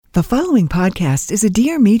The following podcast is a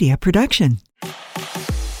Dear Media production.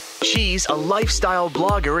 She's a lifestyle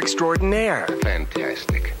blogger extraordinaire.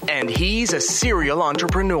 Fantastic. And he's a serial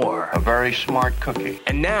entrepreneur. A very smart cookie.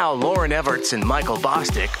 And now Lauren Everts and Michael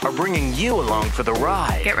Bostic are bringing you along for the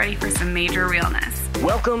ride. Get ready for some major realness.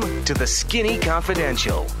 Welcome to the Skinny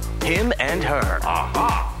Confidential. Him and her.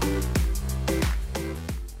 Aha!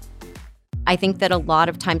 I think that a lot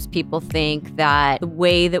of times people think that the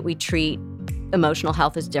way that we treat emotional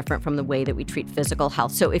health is different from the way that we treat physical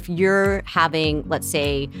health. So if you're having, let's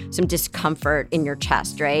say, some discomfort in your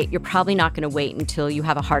chest, right, you're probably not going to wait until you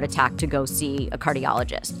have a heart attack to go see a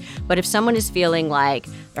cardiologist. But if someone is feeling like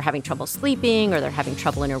they're having trouble sleeping or they're having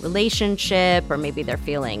trouble in a relationship or maybe they're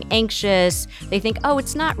feeling anxious, they think, oh,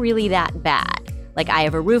 it's not really that bad. Like, I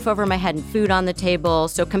have a roof over my head and food on the table.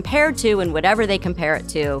 So compared to, and whatever they compare it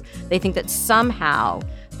to, they think that somehow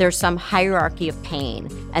there's some hierarchy of pain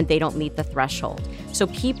and they don't meet the threshold. So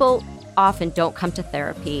people often don't come to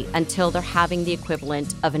therapy until they're having the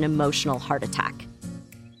equivalent of an emotional heart attack.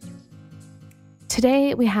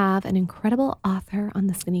 Today, we have an incredible author on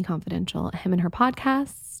the Skinny Confidential, him and her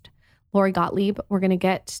podcast, Lori Gottlieb. We're going to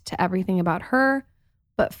get to everything about her.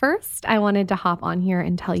 But first, I wanted to hop on here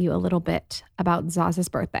and tell you a little bit about Zaza's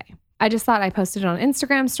birthday. I just thought I posted it on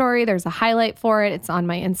Instagram story. There's a highlight for it. It's on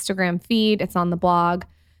my Instagram feed. It's on the blog.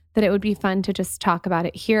 That it would be fun to just talk about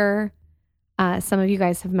it here. Some of you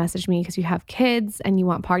guys have messaged me because you have kids and you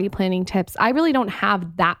want party planning tips. I really don't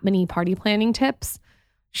have that many party planning tips.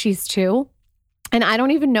 She's 2. And I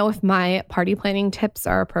don't even know if my party planning tips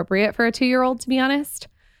are appropriate for a 2-year-old, to be honest.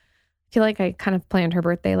 I feel like I kind of planned her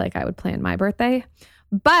birthday like I would plan my birthday.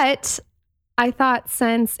 But I thought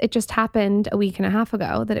since it just happened a week and a half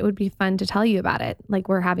ago that it would be fun to tell you about it. Like,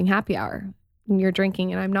 we're having happy hour. You're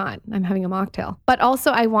drinking and I'm not. I'm having a mocktail. But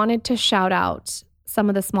also I wanted to shout out some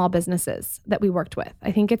of the small businesses that we worked with.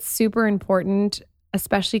 I think it's super important,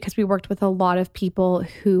 especially because we worked with a lot of people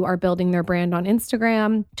who are building their brand on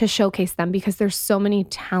Instagram, to showcase them because there's so many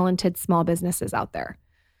talented small businesses out there.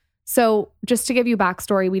 So just to give you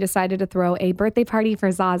backstory, we decided to throw a birthday party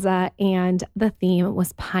for Zaza and the theme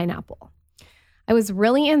was pineapple. I was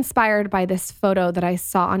really inspired by this photo that I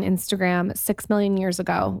saw on Instagram 6 million years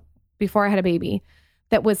ago, before I had a baby,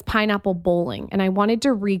 that was pineapple bowling. And I wanted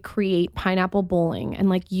to recreate pineapple bowling and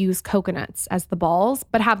like use coconuts as the balls,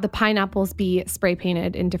 but have the pineapples be spray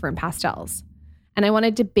painted in different pastels. And I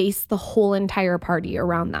wanted to base the whole entire party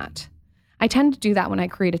around that. I tend to do that when I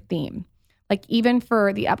create a theme. Like, even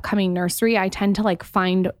for the upcoming nursery, I tend to like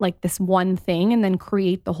find like this one thing and then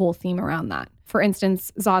create the whole theme around that. For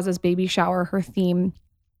instance, Zaza's baby shower, her theme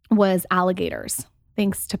was alligators,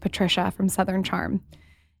 thanks to Patricia from Southern Charm.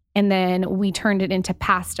 And then we turned it into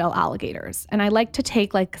pastel alligators. And I like to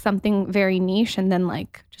take like something very niche and then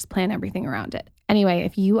like just plan everything around it. Anyway,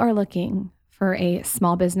 if you are looking for a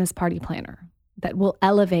small business party planner that will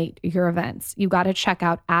elevate your events, you got to check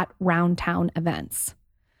out at Roundtown Events.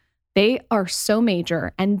 They are so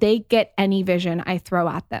major and they get any vision I throw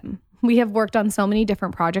at them. We have worked on so many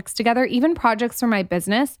different projects together, even projects for my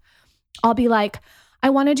business. I'll be like, I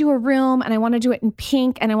want to do a room and I want to do it in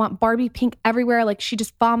pink and I want Barbie pink everywhere. Like, she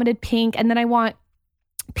just vomited pink. And then I want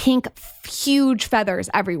pink, huge feathers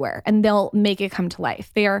everywhere, and they'll make it come to life.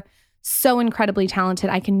 They are so incredibly talented.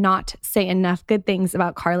 I cannot say enough good things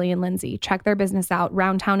about Carly and Lindsay. Check their business out,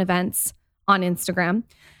 Roundtown Events on Instagram.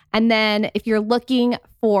 And then if you're looking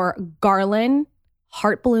for garland,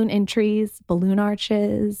 heart balloon entries, balloon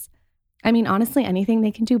arches, I mean, honestly, anything they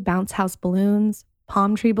can do, bounce house balloons,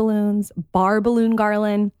 palm tree balloons, bar balloon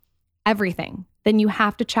garland, everything, then you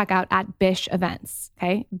have to check out at Bish Events,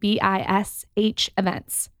 okay? BISH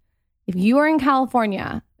Events. If you are in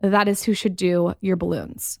California, that is who should do your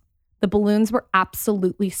balloons. The balloons were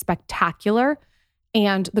absolutely spectacular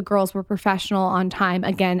and the girls were professional, on time.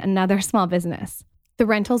 Again, another small business. The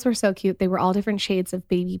rentals were so cute. They were all different shades of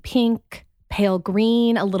baby pink, pale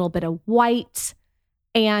green, a little bit of white.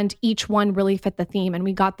 And each one really fit the theme. And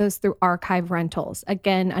we got those through Archive Rentals.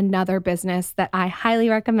 Again, another business that I highly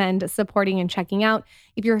recommend supporting and checking out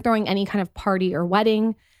if you're throwing any kind of party or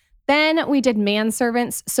wedding. Then we did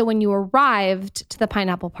manservants. So when you arrived to the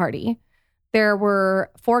pineapple party, there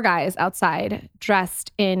were 4 guys outside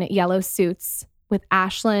dressed in yellow suits with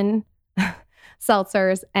Ashlyn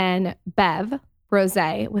seltzers and Bev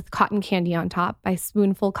rosé with cotton candy on top by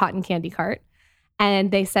Spoonful Cotton Candy Cart.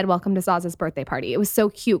 And they said, welcome to Zaza's birthday party. It was so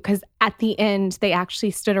cute because at the end, they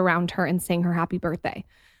actually stood around her and sang her happy birthday.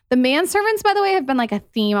 The manservants, by the way, have been like a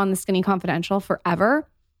theme on the Skinny Confidential forever.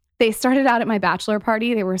 They started out at my bachelor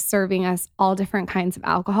party. They were serving us all different kinds of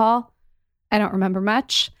alcohol. I don't remember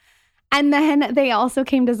much. And then they also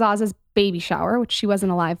came to Zaza's baby shower, which she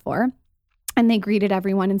wasn't alive for. And they greeted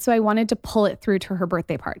everyone. And so I wanted to pull it through to her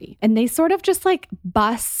birthday party. And they sort of just like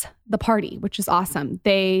bus the party, which is awesome.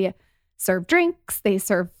 They serve drinks, they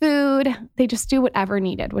serve food, they just do whatever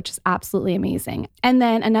needed, which is absolutely amazing. And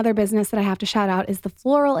then another business that I have to shout out is the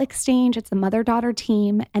Floral Exchange. It's a mother-daughter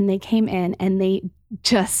team. And they came in and they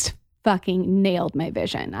just fucking nailed my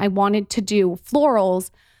vision. I wanted to do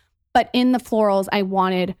florals, but in the florals, I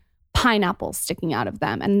wanted pineapples sticking out of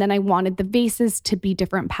them. And then I wanted the vases to be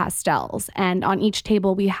different pastels. And on each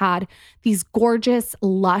table, we had these gorgeous,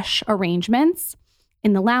 lush arrangements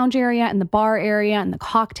in the lounge area, in the bar area, and the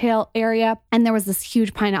cocktail area. And there was this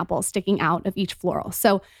huge pineapple sticking out of each floral.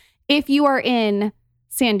 So if you are in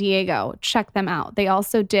San Diego, check them out. They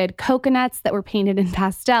also did coconuts that were painted in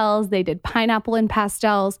pastels. They did pineapple in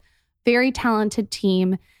pastels. Very talented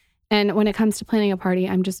team. And when it comes to planning a party,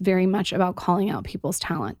 I'm just very much about calling out people's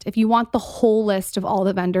talent. If you want the whole list of all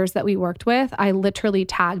the vendors that we worked with, I literally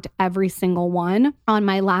tagged every single one on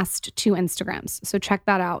my last 2 Instagrams. So check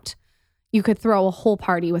that out. You could throw a whole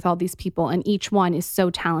party with all these people, and each one is so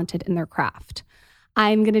talented in their craft.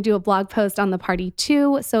 I'm going to do a blog post on the party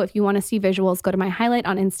too. So if you want to see visuals, go to my highlight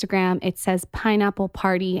on Instagram. It says Pineapple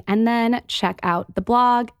Party, and then check out the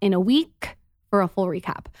blog in a week for a full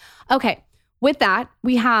recap. Okay. With that,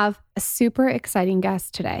 we have a super exciting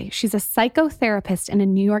guest today. She's a psychotherapist and a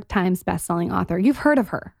New York Times bestselling author. You've heard of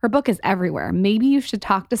her. Her book is everywhere. Maybe You Should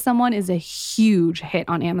Talk to Someone is a huge hit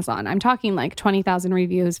on Amazon. I'm talking like 20,000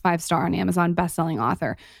 reviews, 5-star on Amazon, bestselling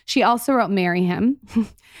author. She also wrote Marry Him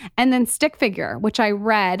and then Stick Figure, which I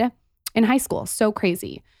read in high school. So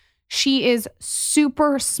crazy. She is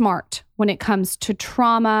super smart when it comes to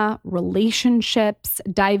trauma, relationships,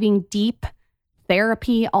 diving deep,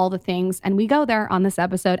 therapy, all the things. And we go there on this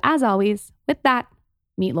episode. As always, with that,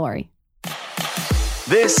 meet Lori.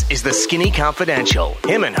 This is the Skinny Confidential,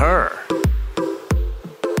 him and her.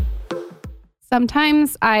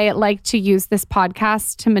 Sometimes I like to use this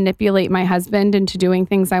podcast to manipulate my husband into doing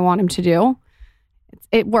things I want him to do.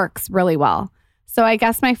 It works really well. So I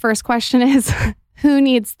guess my first question is, who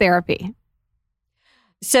needs therapy?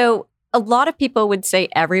 So a lot of people would say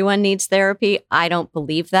everyone needs therapy. I don't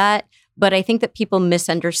believe that. But I think that people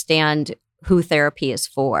misunderstand who therapy is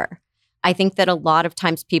for. I think that a lot of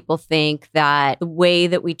times people think that the way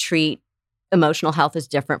that we treat emotional health is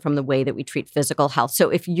different from the way that we treat physical health. So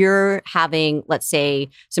if you're having, let's say,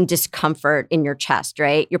 some discomfort in your chest,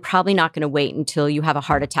 right, you're probably not going to wait until you have a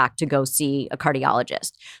heart attack to go see a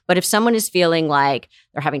cardiologist. But if someone is feeling like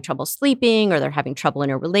they're having trouble sleeping or they're having trouble in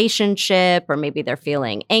a relationship or maybe they're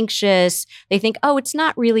feeling anxious, they think, oh, it's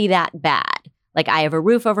not really that bad. Like I have a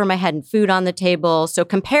roof over my head and food on the table. So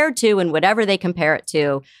compared to, and whatever they compare it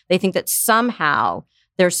to, they think that somehow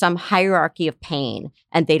there's some hierarchy of pain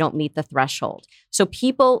and they don't meet the threshold. So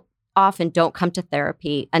people often don't come to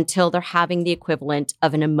therapy until they're having the equivalent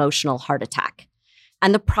of an emotional heart attack.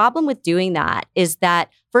 And the problem with doing that is that,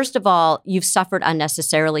 first of all, you've suffered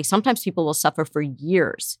unnecessarily. Sometimes people will suffer for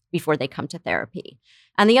years before they come to therapy.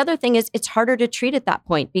 And the other thing is it's harder to treat at that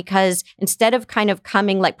point because instead of kind of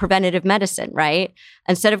coming like preventative medicine, right?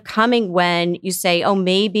 Instead of coming when you say, oh,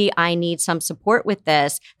 maybe I need some support with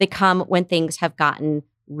this, they come when things have gotten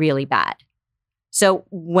really bad. So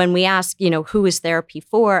when we ask, who is therapy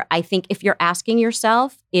for? I think if you're asking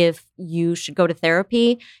yourself if you should go to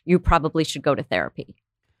therapy, you probably should go to therapy.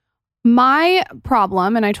 My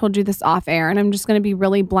problem, and I told you this off air, and I'm just going to be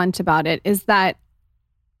really blunt about it, is that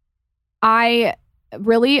I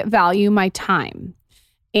really value my time.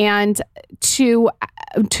 And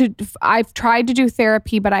I've tried to do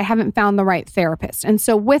therapy, but I haven't found the right therapist. And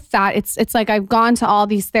so with that, it's like I've gone to all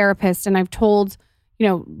these therapists and I've told,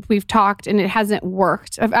 we've talked and it hasn't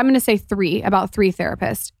worked. I'm going to say about three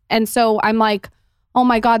therapists. And so I'm like, oh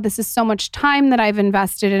my God, this is so much time that I've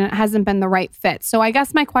invested and it hasn't been the right fit. So I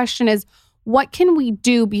guess my question is, what can we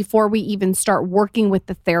do before we even start working with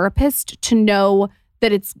the therapist to know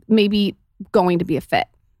that it's maybe going to be a fit?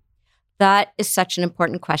 That is such an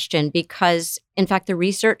important question because, in fact, the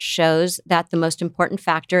research shows that the most important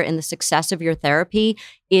factor in the success of your therapy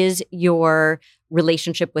is your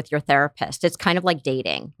relationship with your therapist. It's kind of like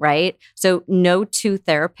dating, right? So no two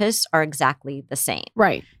therapists are exactly the same.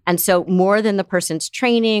 Right. And so more than the person's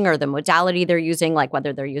training or the modality they're using, like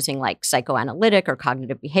whether they're using like psychoanalytic or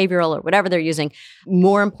cognitive behavioral or whatever they're using,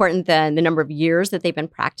 more important than the number of years that they've been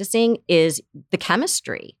practicing is the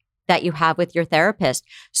chemistry that you have with your therapist.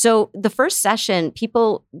 So the first session,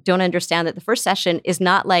 people don't understand that the first session is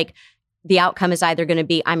not like the outcome is either going to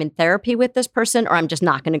be I'm in therapy with this person or I'm just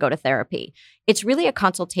not going to go to therapy. It's really a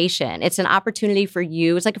consultation. It's an opportunity for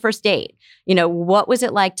you. It's like a first date. What was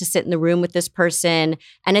it like to sit in the room with this person?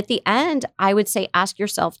 And at the end, I would say ask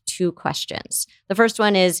yourself 2 questions. The first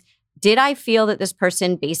one is, did I feel that this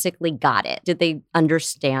person basically got it? Did they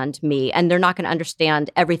understand me? And they're not going to understand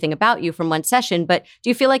everything about you from one session, but do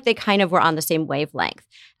you feel like they kind of were on the same wavelength?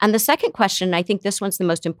 And the second question, and I think this one's the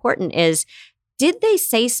most important, is did they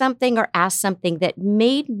say something or ask something that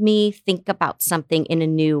made me think about something in a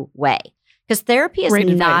new way? Because therapy is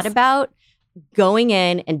not about going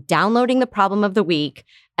in and downloading the problem of the week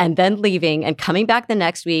and then leaving and coming back the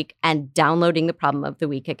next week and downloading the problem of the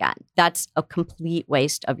week again. That's a complete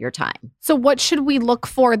waste of your time. So what should we look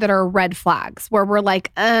for that are red flags where we're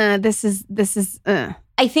like, this is.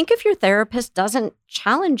 I think if your therapist doesn't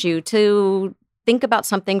challenge you to think about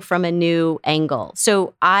something from a new angle.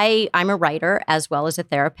 So I'm a writer as well as a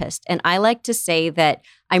therapist. And I like to say that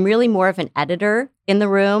I'm really more of an editor in the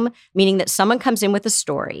room, meaning that someone comes in with a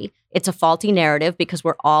story. It's a faulty narrative because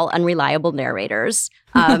we're all unreliable narrators.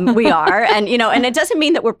 We are. And, and it doesn't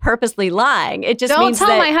mean that we're purposely lying. It just means Don't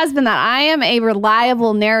tell my husband that I am a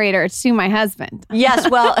reliable narrator to my husband. Yes.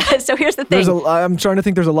 Well, so here's the thing. I'm trying to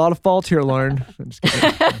think there's a lot of fault here, Lauren. I'm just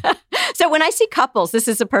kidding. So when I see couples, this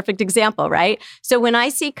is a perfect example, right? So when I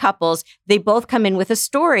see couples, they both come in with a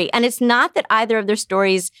story. And it's not that either of their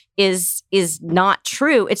stories is not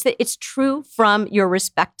true. It's that it's true from your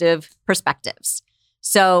respective perspectives.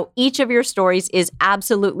 So each of your stories is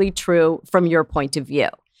absolutely true from your point of view.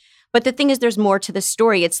 But the thing is, there's more to the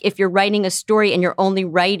story. It's if you're writing a story and you're only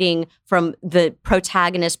writing from the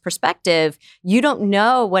protagonist perspective, you don't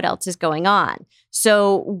know what else is going on.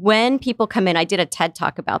 So when people come in, I did a TED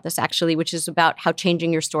Talk about this actually, which is about how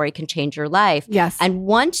changing your story can change your life. Yes. And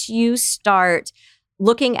once you start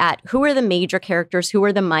looking at who are the major characters, who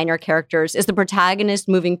are the minor characters, is the protagonist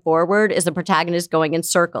moving forward? Is the protagonist going in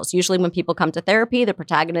circles? Usually when people come to therapy, the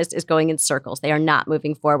protagonist is going in circles. They are not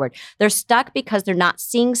moving forward. They're stuck because they're not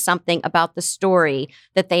seeing something about the story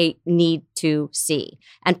that they need to see.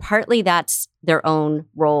 And partly that's their own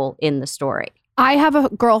role in the story. I have a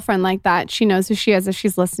girlfriend like that. She knows who she is if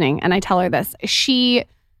she's listening. And I tell her this. She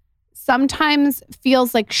sometimes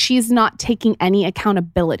feels like she's not taking any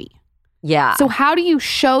accountability. Yeah. So how do you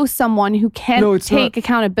show someone who can't take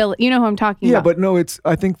accountability? You know who I'm talking about. Yeah, but no,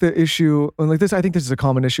 I think the issue, and like this, I think this is a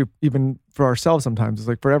common issue even for ourselves sometimes. It's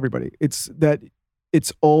like for everybody. It's that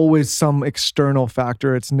it's always some external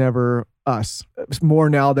factor. It's never us. It's more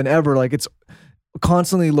now than ever. Like it's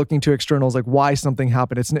constantly looking to externals, like why something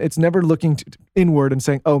happened. It's never looking inward and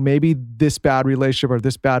saying, oh, maybe this bad relationship or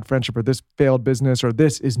this bad friendship or this failed business or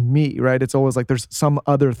this is me, right? It's always like there's some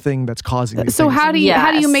other thing that's causing these So things. how do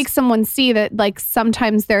you make someone see that like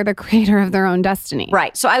sometimes they're the creator of their own destiny?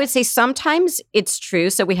 Right. So I would say sometimes it's true.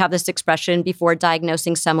 So we have this expression before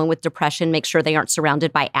diagnosing someone with depression, make sure they aren't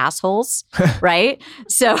surrounded by assholes, right?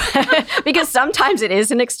 So because sometimes it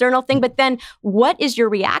is an external thing, but then what is your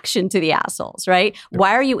reaction to the assholes, right?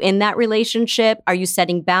 Why are you in that relationship? Are you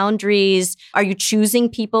setting boundaries? Are you choosing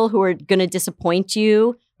people who are going to disappoint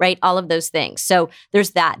you? Right? All of those things. So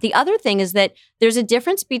there's that. The other thing is that there's a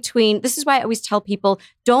difference between, this is why I always tell people,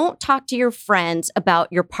 don't talk to your friends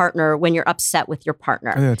about your partner when you're upset with your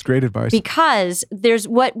partner. Yeah, that's great advice. Because there's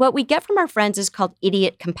what we get from our friends is called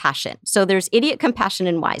idiot compassion. So there's idiot compassion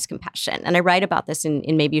and wise compassion. And I write about this in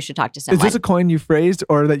Maybe You Should Talk to Someone. Is this a coin you phrased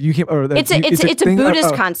or that you came, or that it's a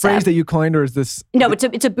Buddhist concept. Phrase that you coined, or is this? No,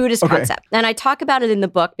 it's a Buddhist concept. And I talk about it in the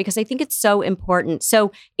book because I think it's so important.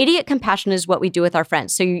 So idiot compassion is what we do with our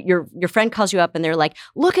friends. So your friend calls you up and they're like,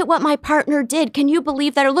 look at what my partner did. Can you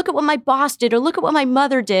believe that? Or look at what my boss did, or look at what my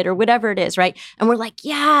mother did, or whatever it is, right? And we're like,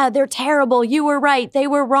 yeah, they're terrible. You were right. They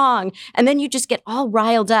were wrong. And then you just get all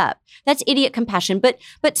riled up. That's idiot compassion. But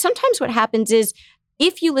sometimes what happens is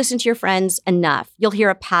if you listen to your friends enough, you'll hear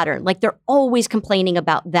a pattern. Like they're always complaining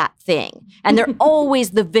about that thing. And they're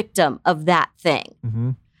always the victim of that thing.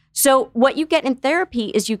 Mm-hmm. So what you get in therapy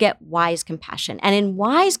is you get wise compassion. And in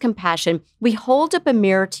wise compassion, we hold up a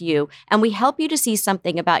mirror to you and we help you to see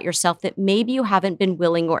something about yourself that maybe you haven't been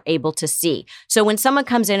willing or able to see. So when someone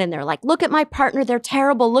comes in and they're like, look at my partner, they're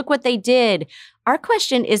terrible, look what they did. Our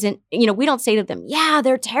question isn't, we don't say to them, yeah,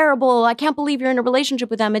 they're terrible. I can't believe you're in a relationship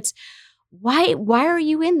with them. It's, why are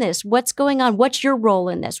you in this? What's going on? What's your role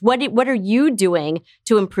in this? What are you doing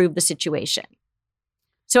to improve the situation?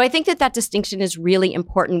 So I think that distinction is really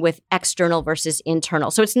important with external versus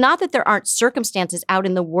internal. So it's not that there aren't circumstances out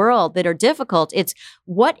in the world that are difficult. It's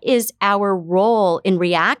what is our role in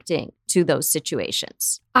reacting to those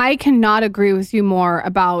situations. I cannot agree with you more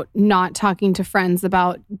about not talking to friends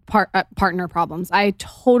about partner problems. I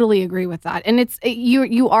totally agree with that. And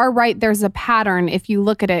you are right. There's a pattern. If you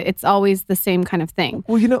look at it, it's always the same kind of thing.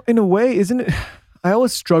 Well, in a way, isn't it? I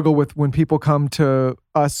always struggle with when people come to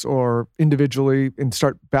us or individually and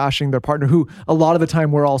start bashing their partner, who a lot of the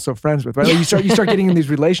time we're also friends with, right? Like you start getting in these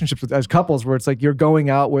relationships as couples where it's like you're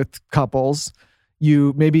going out with couples.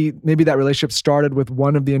 You maybe that relationship started with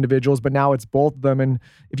one of the individuals, but now it's both of them. And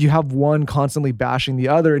if you have one constantly bashing the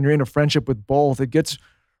other and you're in a friendship with both, it gets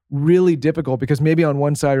really difficult because maybe on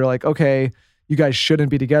one side you're like, okay, you guys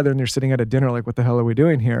shouldn't be together, and you're sitting at a dinner like, what the hell are we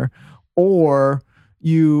doing here? Or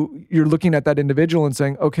you're looking at that individual and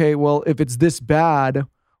saying, okay, well, if it's this bad,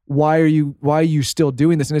 why are you still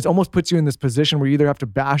doing this? And it almost puts you in this position where you either have to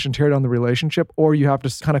bash and tear down the relationship, or you have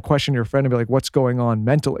to kind of question your friend and be like, what's going on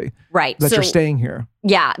mentally? Right. That you're staying here.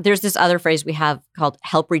 Yeah. There's this other phrase we have called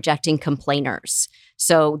help rejecting complainers.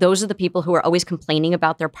 So those are the people who are always complaining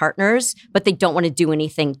about their partners, but they don't want to do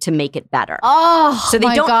anything to make it better. Oh, so they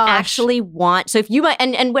my don't gosh. actually want. So if you might,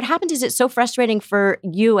 and what happens is it's so frustrating for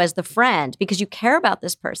you as the friend because you care about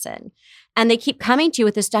this person and they keep coming to you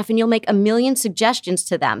with this stuff and you'll make a million suggestions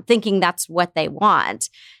to them thinking that's what they want.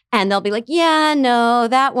 And they'll be like, yeah, no,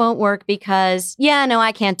 that won't work because, yeah, no,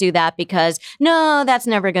 I can't do that because, no, that's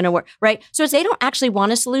never going to work, right? So if they don't actually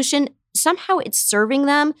want a solution, somehow it's serving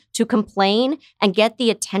them to complain and get the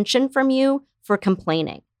attention from you for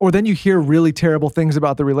complaining. Or then you hear really terrible things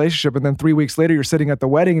about the relationship, and then 3 weeks later you're sitting at the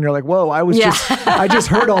wedding and you're like, whoa, I just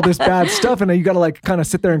heard all this bad stuff, and then you got to like kind of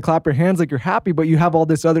sit there and clap your hands like you're happy, but you have all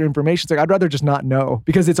this other information. It's like, I'd rather just not know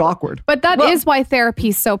because it's awkward. But that is why therapy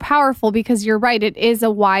is so powerful, because you're right. It is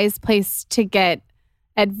a wise place to get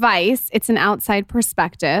advice. It's an outside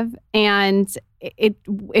perspective. And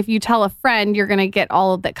if you tell a friend, you're going to get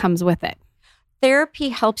all that comes with it. Therapy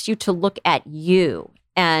helps you to look at you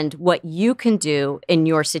and what you can do in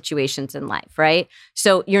your situations in life, right?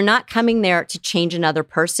 So you're not coming there to change another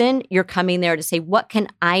person. You're coming there to say, what can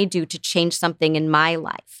I do to change something in my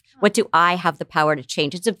life? What do I have the power to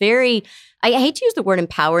change? It's I hate to use the word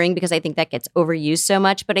empowering because I think that gets overused so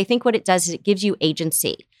much, but I think what it does is it gives you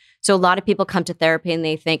agency. So a lot of people come to therapy and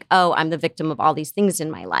they think, oh, I'm the victim of all these things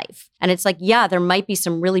in my life. And it's like, yeah, there might be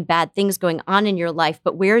some really bad things going on in your life,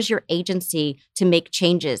 but where's your agency to make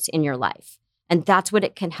changes in your life? And that's what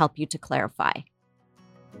it can help you to clarify.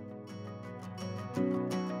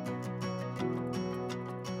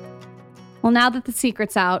 Well, now that the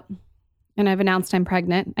secret's out and I've announced I'm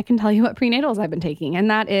pregnant, I can tell you what prenatals I've been taking. And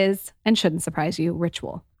that is, and shouldn't surprise you,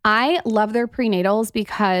 Ritual. I love their prenatals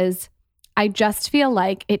because I just feel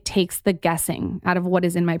like it takes the guessing out of what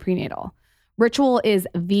is in my prenatal. Ritual is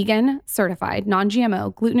vegan certified,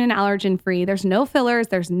 non-GMO, gluten and allergen free. There's no fillers.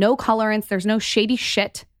 There's no colorants. There's no shady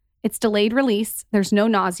shit. It's delayed release. There's no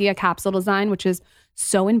nausea capsule design, which is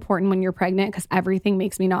so important when you're pregnant because everything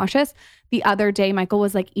makes me nauseous. The other day, Michael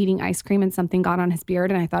was like eating ice cream and something got on his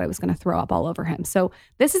beard and I thought I was going to throw up all over him. So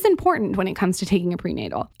this is important when it comes to taking a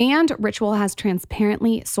prenatal. And Ritual has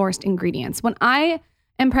transparently sourced ingredients. When I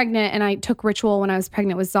am pregnant and I took Ritual when I was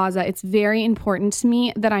pregnant with Zaza, it's very important to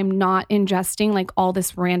me that I'm not ingesting like all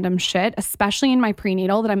this random shit, especially in my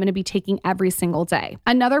prenatal that I'm going to be taking every single day.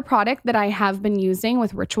 Another product that I have been using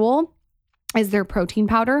with Ritual is their protein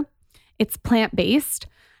powder. It's plant-based.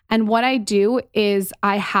 And what I do is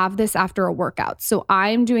I have this after a workout. So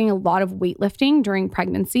I'm doing a lot of weightlifting during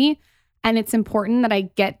pregnancy, and it's important that I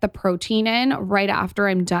get the protein in right after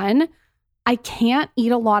I'm done. I can't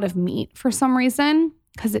eat a lot of meat for some reason,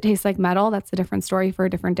 because it tastes like metal. That's a different story for a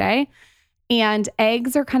different day. And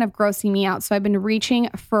eggs are kind of grossing me out. So I've been reaching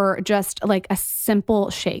for just like a simple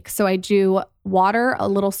shake. So I do water, a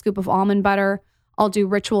little scoop of almond butter. I'll do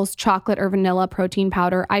Ritual's chocolate or vanilla protein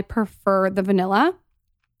powder. I prefer the vanilla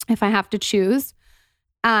if I have to choose.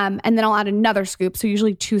 And then I'll add another scoop. So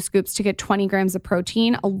usually 2 scoops to get 20 grams of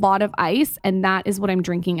protein, a lot of ice. And that is what I'm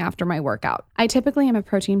drinking after my workout. I typically am a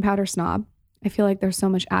protein powder snob. I feel like there's so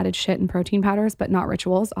much added shit in protein powders, but not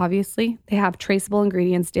Rituals, obviously. They have traceable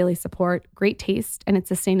ingredients, daily support, great taste, and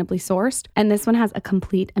it's sustainably sourced. And this one has a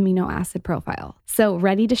complete amino acid profile. So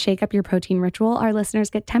ready to shake up your protein ritual? Our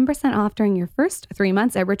listeners get 10% off during your first 3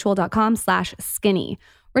 months at ritual.com/skinny.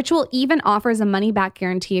 Ritual even offers a money-back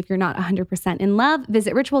guarantee if you're not 100% in love.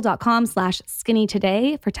 Visit ritual.com/skinny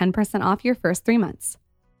today for 10% off your first 3 months.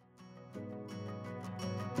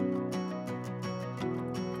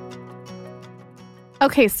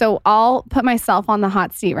 Okay, so I'll put myself on the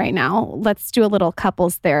hot seat right now. Let's do a little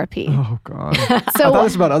couples therapy. Oh, God. So I thought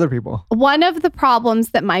this about other people. One of the problems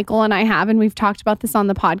that Michael and I have, and we've talked about this on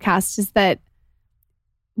the podcast, is that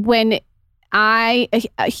when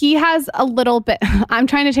he has a little bit, I'm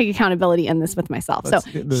trying to take accountability in this with myself.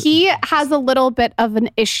 He has a little bit of an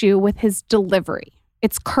issue with his delivery.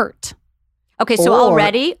 It's curt. Okay, so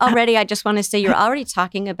already, I just want to say you're already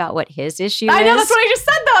talking about what his issue is. I know, that's what I just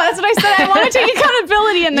said, though. That's what I said. I want to take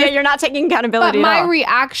accountability in this. Yeah, you're not taking accountability but at all. my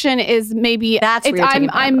reaction is maybe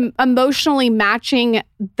I'm emotionally matching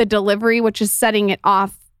the delivery, which is setting it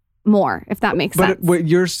off more, if that makes sense. But what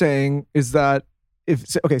you're saying is that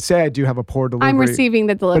say I do have a poor delivery. I'm receiving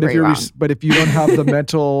the delivery wrong. But if you don't have the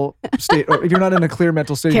mental state, or if you're not in a clear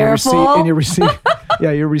mental state, you're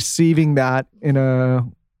receiving that in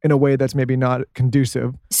a way that's maybe not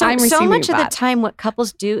conducive. So much of the time, what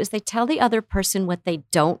couples do is they tell the other person what they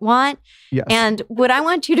don't want. Yes. And what I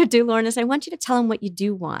want you to do, Lauren, is I want you to tell them what you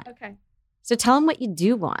do want. Okay. So tell them what you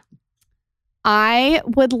do want. I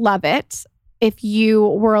would love it if you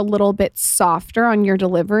were a little bit softer on your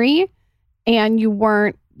delivery and you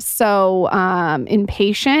weren't so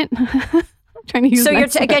impatient. Trying to use so you're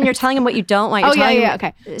telling him what you don't want.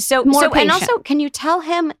 Okay. So patient. And also, can you tell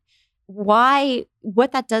him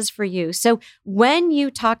what that does for you? So when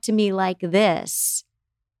you talk to me like this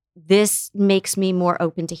makes me more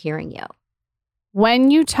open to hearing you.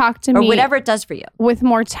 When you talk to me, or whatever it does for you, with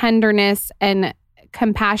more tenderness and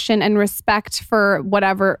compassion and respect for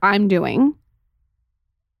whatever I'm doing,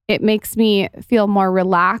 it makes me feel more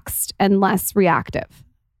relaxed and less reactive.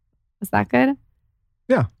 Is that good?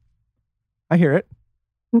 Yeah, I hear it.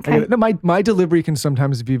 Okay. My delivery can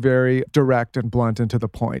sometimes be very direct and blunt and to the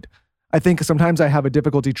point. I think sometimes I have a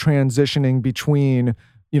difficulty transitioning between,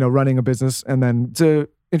 running a business, and then it's an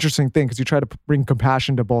interesting thing because you try to bring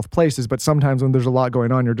compassion to both places, but sometimes when there's a lot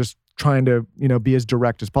going on, you're just trying to, be as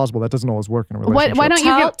direct as possible. That doesn't always work in a relationship. Why don't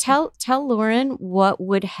you tell Lauren what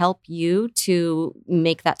would help you to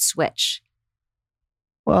make that switch?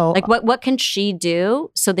 Well, like what can she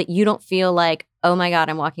do so that you don't feel like, oh my God,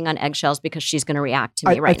 I'm walking on eggshells because she's going to react to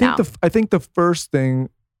me now? I think the first thing,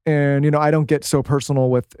 and I don't get so personal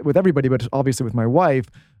with everybody, but obviously with my wife,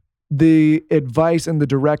 the advice and the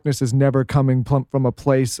directness is never coming from a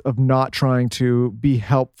place of not trying to be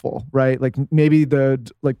helpful, right? Like maybe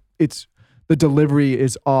the delivery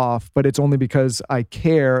is off, but it's only because I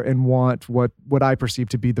care and want what I perceive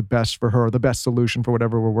to be the best for her, or the best solution for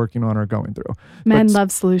whatever we're working on or going through. Men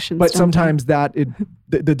love solutions. But sometimes the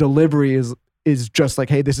delivery is just like,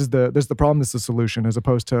 hey, this is the problem, this is the solution, as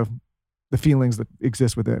opposed to the feelings that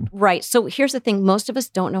exist within. Right. So here's the thing: most of us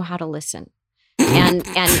don't know how to listen.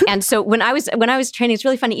 And so when I was training, it's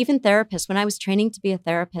really funny, even therapists, when I was training to be a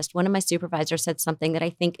therapist, one of my supervisors said something that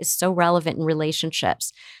I think is so relevant in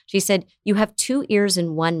relationships. She said, you have 2 ears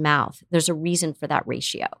and 1 mouth. There's a reason for that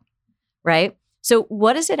ratio, right? So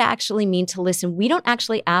what does it actually mean to listen? We don't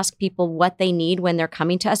actually ask people what they need when they're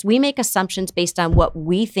coming to us. We make assumptions based on what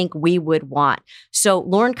we think we would want. So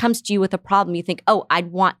Lauren comes to you with a problem. You think, oh,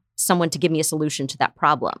 I'd want someone to give me a solution to that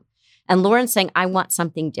problem. And Lauren's saying, I want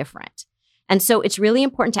something different. And so it's really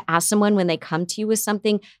important to ask someone when they come to you with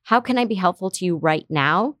something, how can I be helpful to you right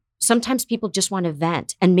now? Sometimes people just want to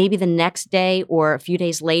vent, and maybe the next day or a few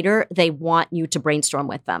days later, they want you to brainstorm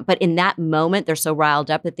with them. But in that moment, they're so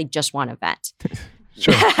riled up that they just want to vent.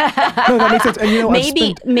 Sure. No, that makes sense.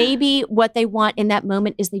 And maybe what they want in that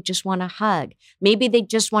moment is they just want a hug. Maybe they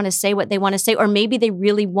just want to say what they want to say, or maybe they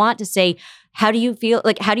really want to say, how do you feel?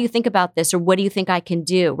 Like, how do you think about this? Or what do you think I can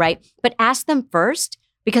do? Right. But ask them first.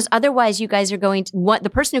 Because otherwise you guys are going to, the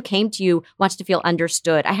person who came to you wants to feel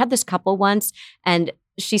understood. I had this couple once, and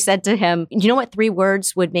she said to him, you know what 3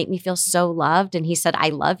 words would make me feel so loved? And he said, I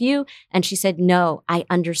love you. And she said, no, I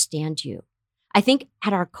understand you. I think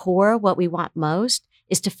at our core, what we want most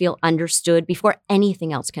is to feel understood before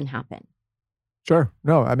anything else can happen. Sure.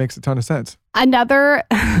 No, that makes a ton of sense. Another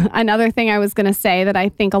thing I was going to say that I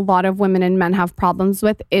think a lot of women and men have problems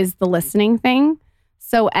with is the listening thing.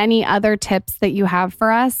 So any other tips that you have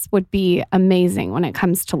for us would be amazing when it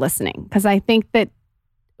comes to listening. Because I think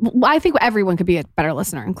everyone could be a better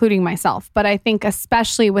listener, including myself. But I think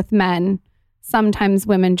especially with men, sometimes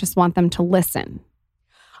women just want them to listen.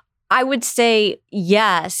 I would say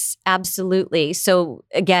yes, absolutely. So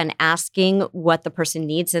again, asking what the person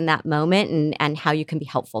needs in that moment and how you can be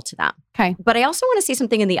helpful to them. Okay. But I also want to see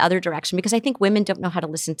something in the other direction, because I think women don't know how to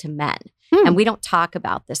listen to men. And we don't talk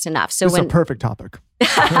about this enough. So it's a perfect topic.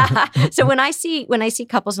 So when I see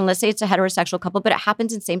couples, and let's say it's a heterosexual couple, but it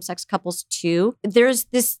happens in same-sex couples too, there's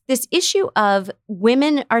this issue of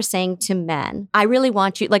women are saying to men, I really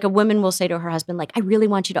want you, like a woman will say to her husband, like, I really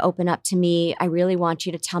want you to open up to me. I really want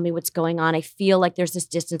you to tell me what's going on. I feel like there's this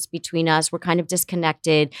distance between us. We're kind of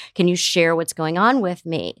disconnected. Can you share what's going on with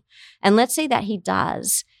me? And let's say that he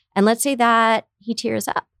does. And let's say that he tears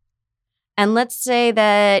up. And let's say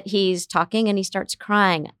that he's talking and he starts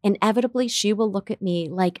crying. Inevitably, she will look at me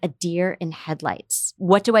like a deer in headlights.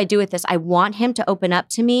 What do I do with this? I want him to open up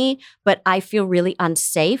to me, but I feel really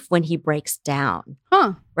unsafe when he breaks down.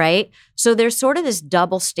 Right? So there's sort of this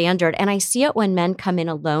double standard. And I see it when men come in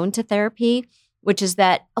alone to therapy, which is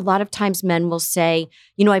that a lot of times men will say,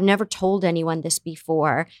 I've never told anyone this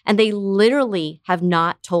before. And they literally have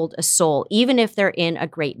not told a soul, even if they're in a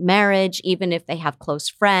great marriage, even if they have close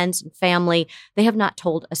friends and family, they have not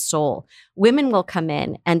told a soul. Women will come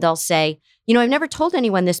in and they'll say, I've never told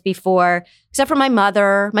anyone this before, except for my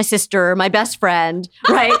mother, my sister, my best friend,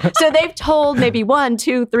 right? So they've told maybe 1,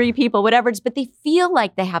 2, 3 people, whatever it is, but they feel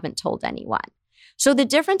like they haven't told anyone. So the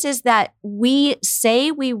difference is that we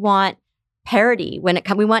say we want parity when it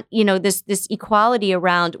comes. We want, this equality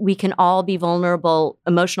around we can all be vulnerable.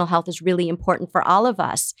 Emotional health is really important for all of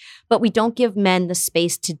us, but we don't give men the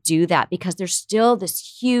space to do that because there's still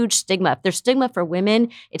this huge stigma. If there's stigma for women,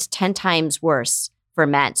 it's 10 times worse for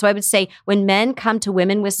men. So I would say when men come to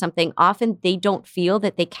women with something, often they don't feel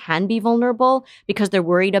that they can be vulnerable because they're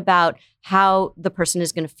worried about how the person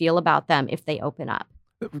is going to feel about them if they open up.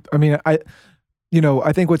 I mean, I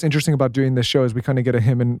think what's interesting about doing this show is we kind of get a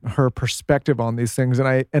him and her perspective on these things.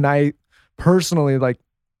 And I personally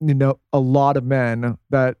a lot of men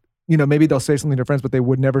that, maybe they'll say something to friends, but they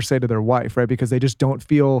would never say to their wife, right? Because they just don't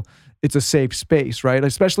feel it's a safe space, right?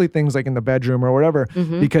 Especially things like in the bedroom or whatever,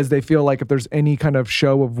 because they feel like if there's any kind of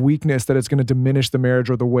show of weakness that it's going to diminish the marriage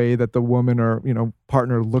or the way that the woman or,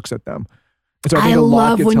 partner looks at them. So I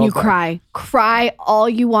love when you cry. Cry all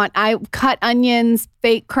you want. I cut onions,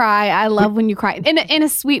 fake cry. I love when you cry in a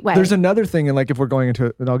sweet way. There's another thing, and if we're going into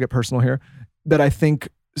it, and I'll get personal here, that I think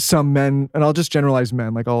some men, and I'll just generalize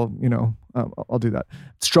men, I'll do that,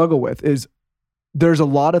 struggle with is there's a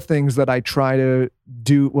lot of things that I try to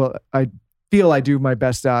do. Well, I feel I do my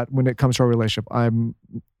best at when it comes to our relationship. I'm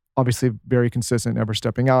obviously very consistent, never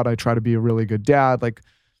stepping out. I try to be a really good dad,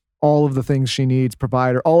 all of the things she needs,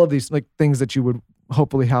 provider, all of these things that you would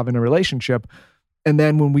hopefully have in a relationship. And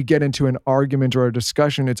then when we get into an argument or a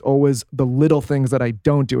discussion, it's always the little things that I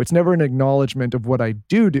don't do. It's never an acknowledgement of what I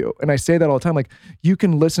do. And I say that all the time. You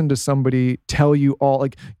can listen to somebody tell you all,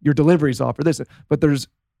 your delivery's off or this, but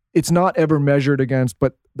it's not ever measured against,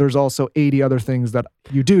 but there's also 80 other things that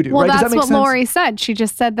you do. Well, right? that's Does that make what sense? Lori said. She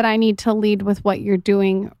just said that I need to lead with what you're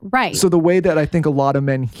doing right. So the way that I think a lot of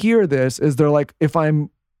men hear this is they're like, if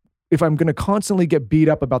I'm going to constantly get beat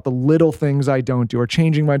up about the little things I don't do or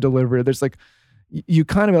changing my delivery, there's you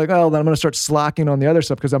kind of be like, oh, then I'm going to start slacking on the other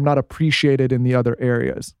stuff because I'm not appreciated in the other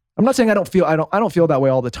areas. I'm not saying I don't feel that way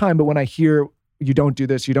all the time, but when I hear you don't do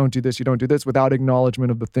this, you don't do this, you don't do this without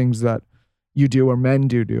acknowledgement of the things that you do or men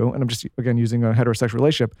do, and I'm just, again, using a heterosexual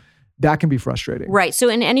relationship, that can be frustrating. Right. So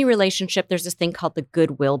in any relationship, there's this thing called the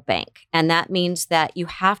goodwill bank. And that means that you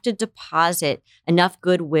have to deposit enough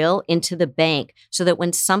goodwill into the bank so that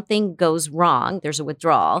when something goes wrong, there's a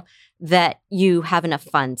withdrawal, that you have enough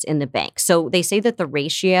funds in the bank. So they say that the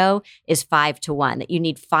ratio is 5-1, that you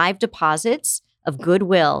need 5 deposits of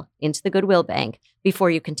goodwill into the goodwill bank before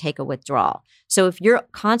you can take a withdrawal. So if you're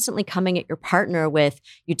constantly coming at your partner with,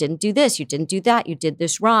 you didn't do this, you didn't do that, you did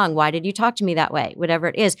this wrong, why did you talk to me that way, whatever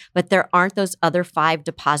it is, but there aren't those other 5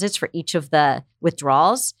 deposits for each of the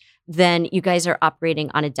withdrawals, then you guys are operating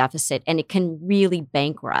on a deficit and it can really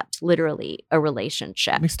bankrupt, literally, a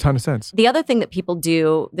relationship. Makes a ton of sense. The other thing that people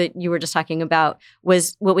do that you were just talking about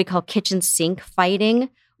was what we call kitchen sink fighting,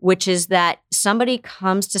 which is that somebody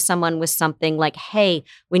comes to someone with something like, hey,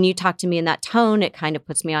 when you talk to me in that tone, it kind of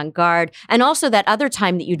puts me on guard. And also that other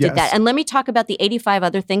time that you did that. And let me talk about the 85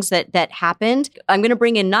 other things that happened. I'm going to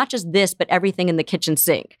bring in not just this, but everything in the kitchen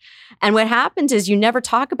sink. And what happens is you never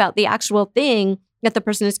talk about the actual thing that the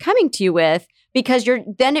person is coming to you with, because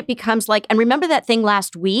then it becomes like, and remember that thing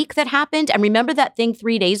last week that happened? And remember that thing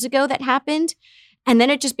 3 days ago that happened? And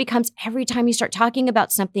then it just becomes every time you start talking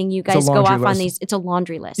about something, you guys go off on these, it's a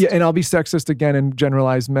laundry list. Yeah, and I'll be sexist again and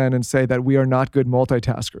generalize men and say that we are not good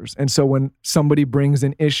multitaskers. And so when somebody brings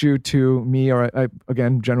an issue to me, or I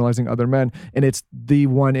again, generalizing other men, and it's the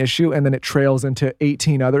one issue, and then it trails into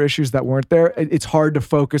 18 other issues that weren't there, it's hard to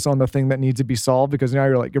focus on the thing that needs to be solved, because now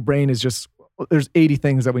you're like, your brain is just, there's 80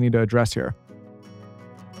 things that we need to address here.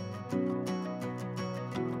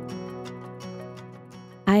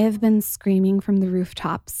 I have been screaming from the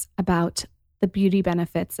rooftops about the beauty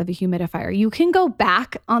benefits of a humidifier. You can go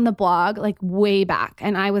back on the blog, like way back,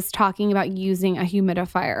 and I was talking about using a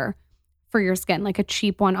humidifier for your skin, like a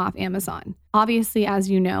cheap one off Amazon. Obviously, as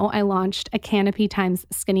you know, I launched a Canopy Times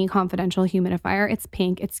Skinny Confidential humidifier. It's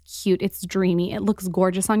pink, it's cute, it's dreamy, it looks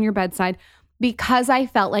gorgeous on your bedside, because I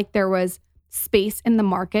felt like there was space in the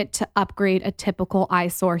market to upgrade a typical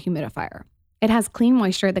eyesore humidifier. It has clean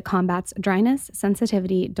moisture that combats dryness,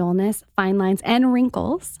 sensitivity, dullness, fine lines, and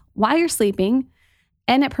wrinkles while you're sleeping.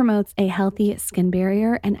 And it promotes a healthy skin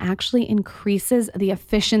barrier and actually increases the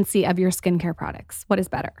efficiency of your skincare products. What is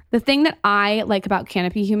better? The thing that I like about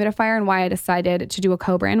Canopy Humidifier and why I decided to do a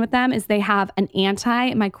co-brand with them is they have an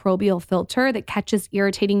antimicrobial filter that catches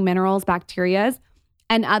irritating minerals, bacteria,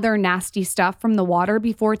 and other nasty stuff from the water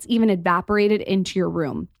before it's even evaporated into your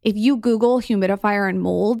room. If you Google humidifier and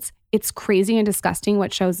molds, it's crazy and disgusting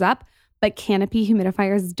what shows up. But Canopy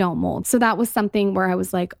humidifiers don't mold. So that was something where I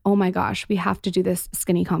was like, oh my gosh, we have to do this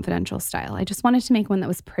Skinny Confidential style. I just wanted to make one that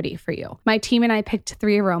was pretty for you. My team and I picked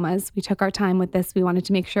 3 aromas. We took our time with this. We wanted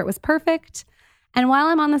to make sure it was perfect. And while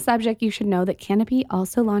I'm on the subject, you should know that Canopy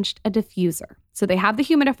also launched a diffuser. So they have the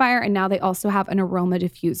humidifier and now they also have an aroma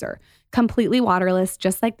diffuser. Completely waterless,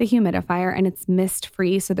 just like the humidifier, and it's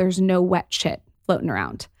mist-free, so there's no wet shit floating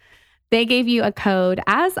around. They gave you a code.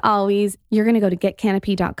 As always, you're going to go to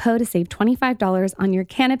getcanopy.co to save $25 on your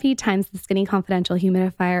Canopy times the Skinny Confidential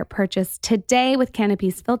humidifier purchase today with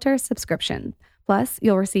Canopy's filter subscription. Plus,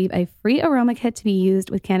 you'll receive a free aroma kit to be used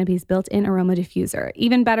with Canopy's built-in aroma diffuser.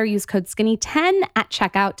 Even better, use code SKINNY10 at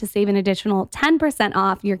checkout to save an additional 10%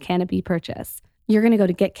 off your Canopy purchase. You're going to go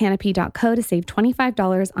to getcanopy.co to save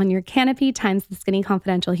 $25 on your Canopy times the Skinny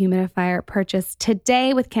Confidential humidifier purchase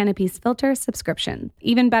today with Canopy's filter subscription.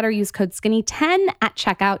 Even better, use code SKINNY10 at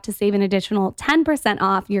checkout to save an additional 10%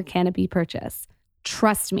 off your Canopy purchase.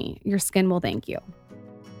 Trust me, your skin will thank you.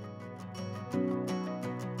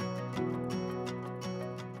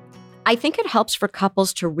 I think it helps for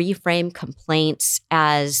couples to reframe complaints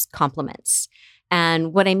as compliments.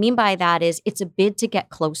 And what I mean by that is it's a bid to get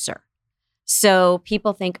closer. So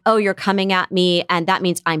people think, oh, you're coming at me and that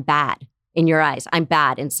means I'm bad in your eyes. I'm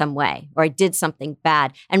bad in some way, or I did something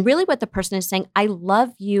bad. And really what the person is saying, I love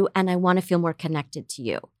you and I want to feel more connected to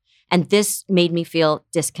you. And this made me feel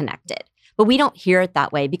disconnected. But we don't hear it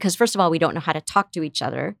that way because first of all, we don't know how to talk to each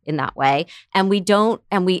other in that way. And we don't,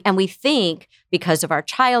 and we think because of our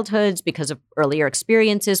childhoods, because of earlier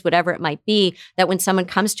experiences, whatever it might be, that when someone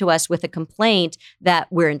comes to us with a complaint that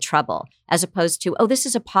we're in trouble, as opposed to, oh, this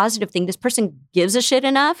is a positive thing. This person gives a shit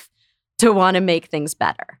enough to want to make things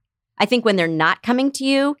better. I think when they're not coming to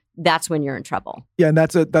you, that's when you're in trouble. Yeah, and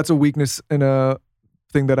that's a weakness and a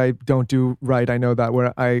thing that I don't do right. I know that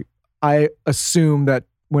where I assume that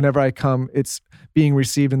whenever I come, it's being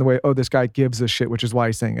received in the way, oh, this guy gives a shit, which is why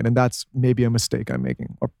he's saying it. And that's maybe a mistake I'm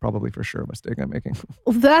making, or probably for sure a mistake I'm making.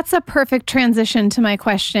 That's a perfect transition to my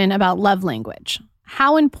question about love language.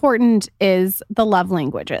 How important is the love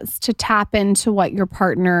languages to tap into what your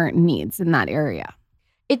partner needs in that area?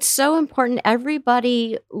 It's so important.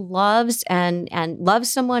 Everybody loves and loves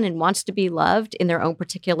someone and wants to be loved in their own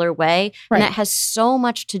particular way. Right. And that has so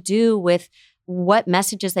much to do with what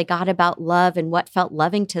messages they got about love and what felt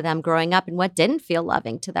loving to them growing up and what didn't feel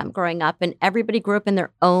loving to them growing up. And everybody grew up in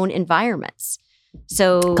their own environments.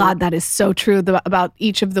 So God, that is so true about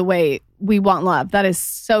each of the way we want love. That is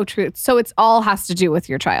so true. So it's all has to do with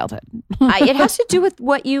your childhood. It has to do with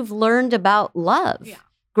what you've learned about love. Yeah.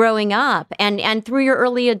 Growing up and through your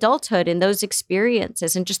early adulthood and those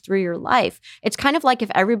experiences and just through your life. It's kind of like if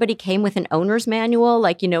everybody came with an owner's manual,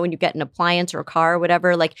 like, you know, when you get an appliance or a car or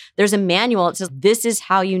whatever, like there's a manual. It says, this is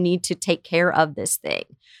how you need to take care of this thing.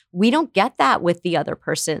 We don't get that with the other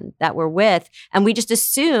person that we're with. And we just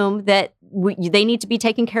assume that they need to be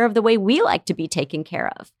taken care of the way we like to be taken care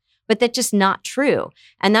of. But that's just not true.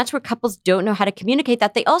 And that's where couples don't know how to communicate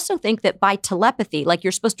that. They also think that by telepathy, like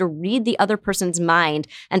you're supposed to read the other person's mind.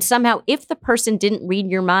 And somehow if the person didn't read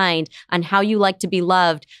your mind on how you like to be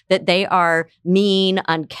loved, that they are mean,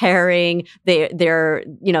 uncaring, they're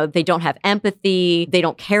they don't have empathy, they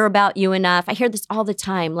don't care about you enough. I hear this all the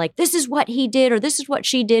time, like this is what he did or this is what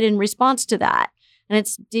she did in response to that. And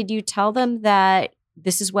it's, did you tell them that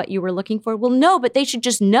this is what you were looking for? Well, no, but they should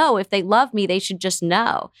just know. If they love me, they should just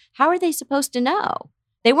know. How are they supposed to know?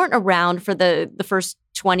 They weren't around for the first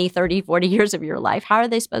 20, 30, 40 years of your life. How are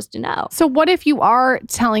they supposed to know? So what if you are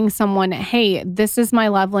telling someone, hey, this is my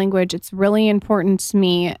love language. It's really important to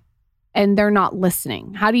me. And they're not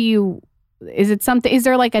listening. How do you, is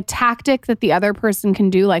there like a tactic that the other person can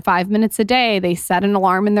do? Like 5 minutes a day, they set an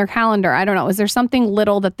alarm in their calendar. I don't know. Is there something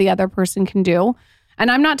little that the other person can do? And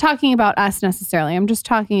I'm not talking about us necessarily. I'm just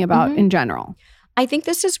talking about in general. I think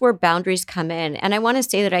this is where boundaries come in. And I want to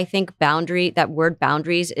say that I think that word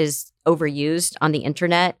boundaries is overused on the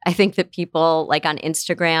internet. I think that people like on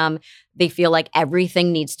Instagram, they feel like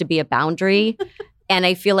everything needs to be a boundary. And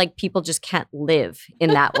I feel like people just can't live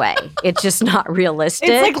in that way. It's just not realistic.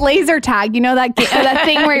 It's like laser tag, that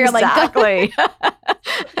thing where you're exactly.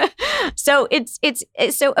 So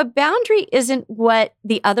so a boundary isn't what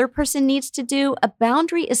the other person needs to do. A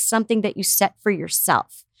boundary is something that you set for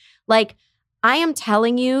yourself. Like, I am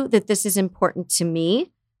telling you that this is important to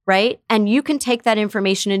me, right? And you can take that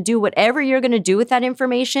information and do whatever you're going to do with that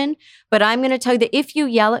information. But I'm going to tell you that if you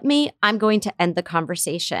yell at me, I'm going to end the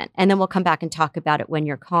conversation. And then we'll come back and talk about it when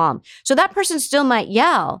you're calm. So that person still might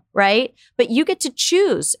yell, right? But you get to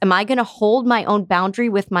choose. Am I going to hold my own boundary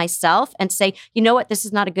with myself and say, you know what, this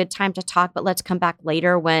is not a good time to talk, but let's come back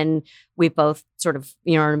later when we both sort of,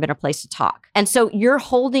 are in a better place to talk. And so you're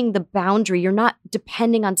holding the boundary. You're not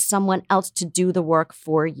depending on someone else to do the work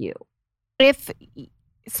for you. If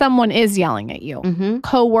someone is yelling at you,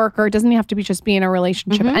 coworker, it doesn't have to be just be in a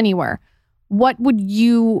relationship anywhere. What would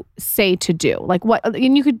you say to do? Like what,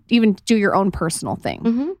 and you could even do your own personal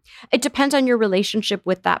thing. It depends on your relationship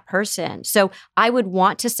with that person. So I would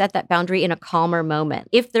want to set that boundary in a calmer moment.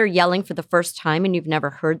 If they're yelling for the first time and you've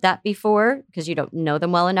never heard that before because you don't know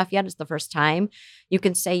them well enough yet, it's the first time, you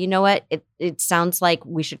can say, you know what, it sounds like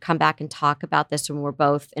we should come back and talk about this when we're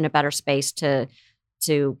both in a better space to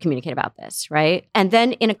communicate about this, right? And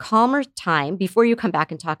then in a calmer time, before you come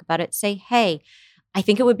back and talk about it, say, hey, I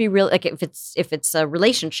think it would be really, like if it's a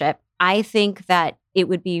relationship, I think that it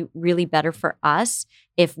would be really better for us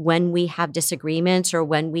if when we have disagreements or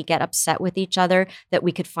when we get upset with each other, that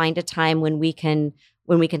we could find a time when we can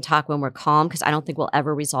talk when we're calm, because I don't think we'll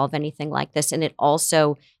ever resolve anything like this. And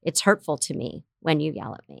it's hurtful to me when you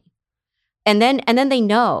yell at me. And then they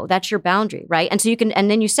know that's your boundary, right? And so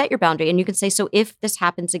then you set your boundary and you can say, so if this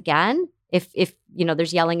happens again, if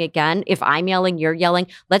there's yelling again, if I'm yelling, you're yelling,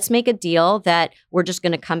 let's make a deal that we're just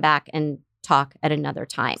going to come back and talk at another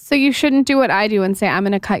time. So you shouldn't do what I do and say, I'm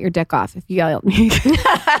going to cut your dick off if you yell at me.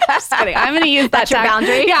 Just kidding. I'm going to use that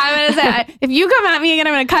boundary. Yeah, I'm going to say, if you come at me again,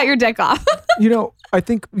 I'm going to cut your dick off. I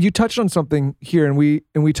think you touched on something here, and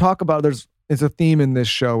we talk about it's a theme in this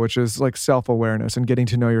show, which is like self-awareness and getting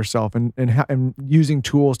to know yourself and using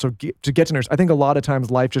tools to get to know yourself. I think a lot of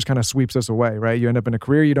times life just kind of sweeps us away, right? You end up in a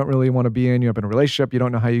career you don't really want to be in. You end up in a relationship you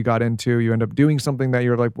don't know how you got into. You end up doing something that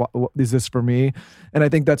you're like, what is this for me? And I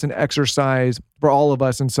think that's an exercise for all of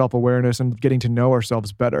us in self-awareness and getting to know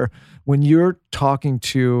ourselves better. When you're talking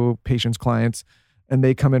to patients, clients, and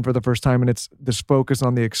they come in for the first time and it's this focus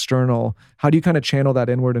on the external, how do you kind of channel that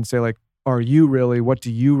inward and say like, what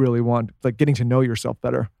do you really want? Like getting to know yourself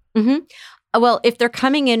better. Well, if they're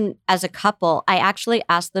coming in as a couple, I actually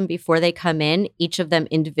ask them before they come in, each of them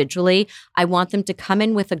individually, I want them to come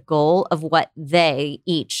in with a goal of what they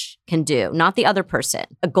each can do, not the other person,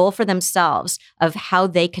 a goal for themselves of how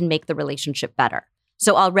they can make the relationship better.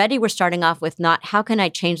 So already we're starting off with not how can I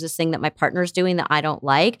change this thing that my partner's doing that I don't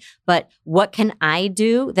like, but what can I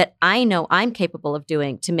do that I know I'm capable of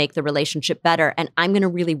doing to make the relationship better? And I'm going to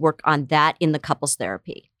really work on that in the couples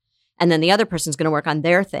therapy. And then the other person's going to work on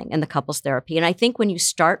their thing in the couples therapy. And I think when you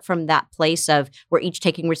start from that place of we're each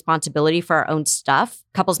taking responsibility for our own stuff,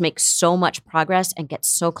 couples make so much progress and get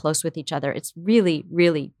so close with each other. It's really,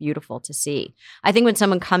 really beautiful to see. I think when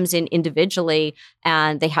someone comes in individually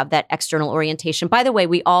and they have that external orientation, by the way,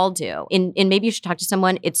 we all do. And maybe you should talk to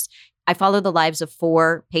someone. I follow the lives of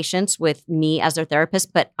 4 patients with me as their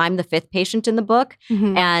therapist, but I'm the 5th patient in the book.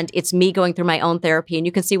 And it's me going through my own therapy. And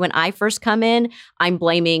you can see when I first come in, I'm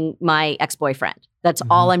blaming my ex-boyfriend. That's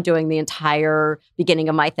all I'm doing the entire beginning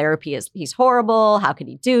of my therapy is he's horrible. How could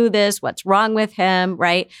he do this? What's wrong with him?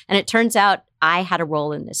 Right. And it turns out I had a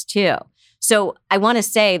role in this too. So I want to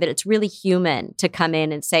say that it's really human to come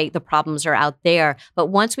in and say the problems are out there. But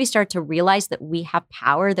once we start to realize that we have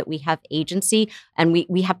power, that we have agency, and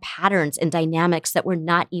we have patterns and dynamics that we're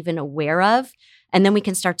not even aware of, and then we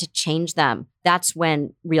can start to change them, that's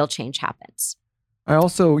when real change happens. I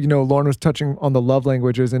also, Lauren was touching on the love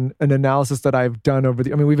languages and an analysis that I've done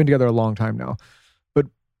we've been together a long time now. But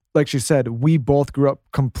like she said, we both grew up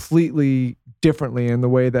completely differently in the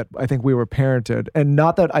way that I think we were parented. And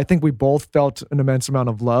not that I think we both felt an immense amount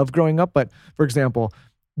of love growing up, but for example,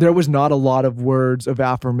 there was not a lot of words of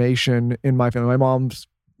affirmation in my family.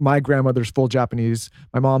 My grandmother's full Japanese.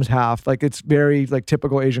 My mom's half. Like it's very like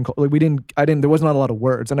typical Asian. Like there was not a lot of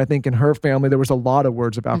words. And I think in her family, there was a lot of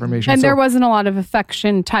words of affirmation. And there wasn't a lot of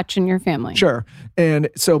affection, touch in your family. Sure. And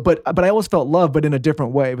so, but I always felt love, but in a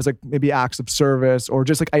different way. It was like maybe acts of service or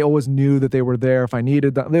just like I always knew that they were there if I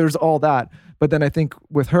needed them. There was all that. But then I think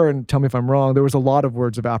with her, and tell me if I'm wrong, there was a lot of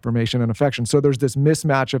words of affirmation and affection. So there's this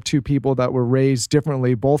mismatch of 2 people that were raised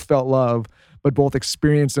differently, both felt love, but both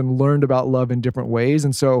experienced and learned about love in different ways.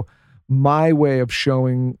 And so my way of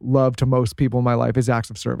showing love to most people in my life is acts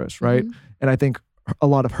of service, right? And I think a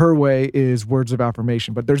lot of her way is words of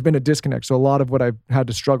affirmation, but there's been a disconnect. So a lot of what I've had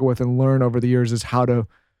to struggle with and learn over the years is how to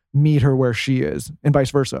meet her where she is and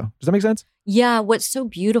vice versa. Does that make sense? Yeah. What's so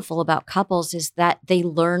beautiful about couples is that they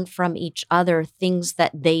learn from each other things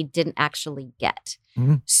that they didn't actually get.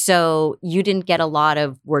 So you didn't get a lot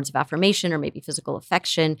of words of affirmation or maybe physical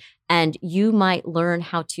affection, and you might learn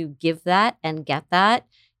how to give that and get that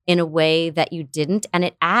in a way that you didn't. And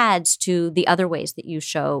it adds to the other ways that you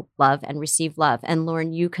show love and receive love. And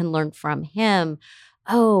Lauren, you can learn from him,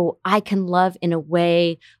 oh, I can love in a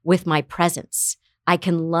way with my presence. I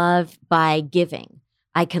can love by giving.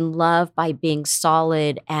 I can love by being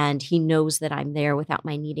solid, and he knows that I'm there without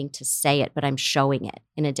my needing to say it, but I'm showing it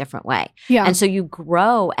in a different way. Yeah. And so you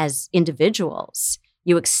grow as individuals.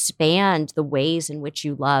 You expand the ways in which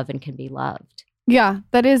you love and can be loved. Yeah,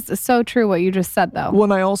 that is so true what you just said, though. Well,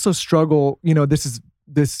 and I also struggle,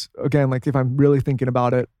 this again, like if I'm really thinking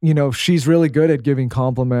about it, she's really good at giving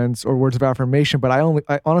compliments or words of affirmation, but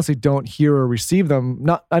I honestly don't hear or receive them.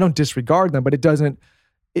 I don't disregard them, but it doesn't,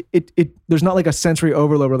 there's not like a sensory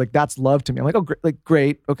overload where like that's love to me. I'm like, oh,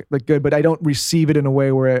 great, okay, like good, but I don't receive it in a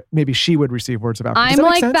way where maybe she would receive words of affirmation. I'm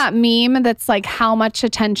like that meme that's like, how much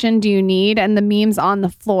attention do you need? And the meme's on the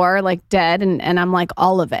floor like dead, and I'm like,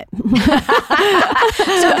 all of it. So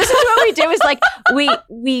this is what we do is like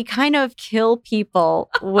we kind of kill people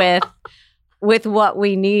with what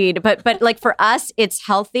we need, but like for us it's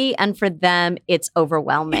healthy, and for them it's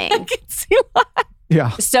overwhelming. I can see why.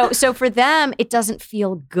 Yeah. So for them, it doesn't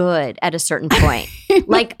feel good at a certain point.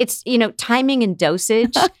 Like it's, timing and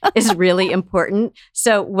dosage is really important.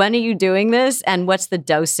 So when are you doing this and what's the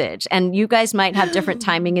dosage? And you guys might have different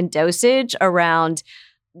timing and dosage around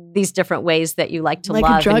these different ways that you like to like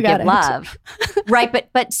love and give addict. love. Right.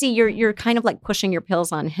 But see, you're kind of like pushing your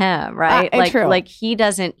pills on him, right? True. Like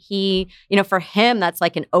for him, that's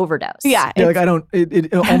like an overdose. Yeah. Like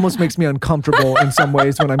it almost makes me uncomfortable in some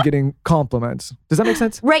ways when I'm getting compliments. Does that make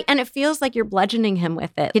sense? Right. And it feels like you're bludgeoning him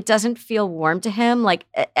with it. It doesn't feel warm to him. Like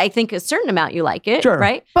I think a certain amount you like it. Sure.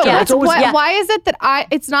 Right. But yeah. why is it that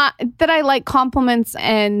it's not that I like compliments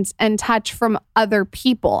and touch from other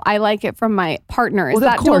people? I like it from my partner.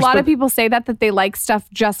 Do a lot of people say that they like stuff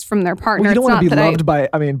just from their partner? Well, you don't want to be loved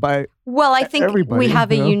by Well, I think everybody, we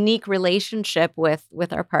have a unique relationship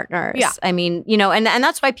with our partners. Yeah. I mean, and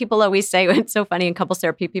that's why people always say, it's so funny in couples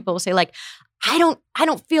therapy, people will say like, I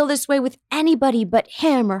don't feel this way with anybody but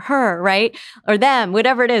him or her, right? Or them,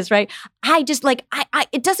 whatever it is, right? I just like,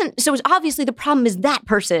 it doesn't, so it's obviously the problem is that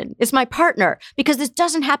person, it's my partner, because this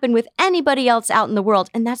doesn't happen with anybody else out in the world.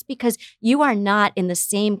 And that's because you are not in the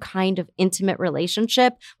same kind of intimate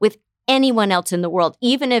relationship with anyone else in the world,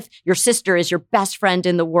 even if your sister is your best friend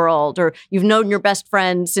in the world, or you've known your best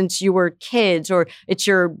friend since you were kids, or it's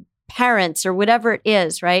your parents or whatever it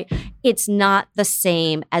is, right? It's not the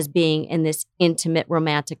same as being in this intimate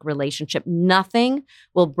romantic relationship. Nothing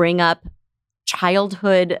will bring up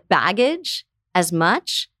childhood baggage as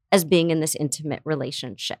much as being in this intimate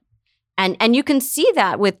relationship. And you can see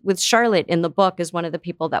that with Charlotte in the book is one of the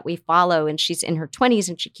people that we follow, and she's in her 20s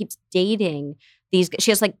and she keeps dating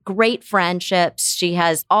she has like great friendships. She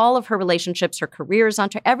has all of her relationships, her career's on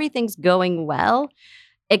track, everything's going well,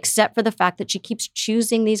 except for the fact that she keeps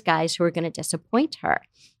choosing these guys who are going to disappoint her.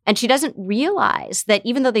 And she doesn't realize that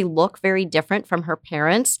even though they look very different from her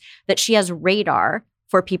parents, that she has radar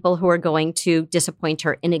for people who are going to disappoint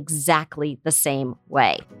her in exactly the same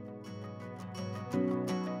way.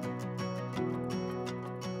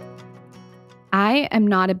 I am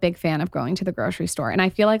not a big fan of going to the grocery store, and I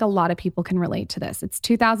feel like a lot of people can relate to this. It's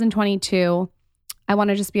 2022. I want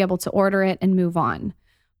to just be able to order it and move on.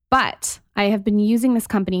 But I have been using this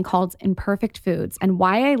company called Imperfect Foods, and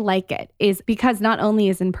why I like it is because not only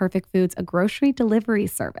is Imperfect Foods a grocery delivery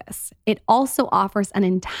service, it also offers an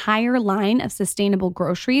entire line of sustainable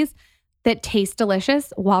groceries that taste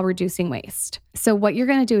delicious while reducing waste. So what you're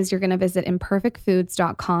going to do is you're going to visit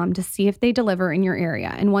imperfectfoods.com to see if they deliver in your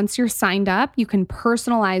area. And once you're signed up, you can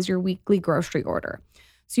personalize your weekly grocery order.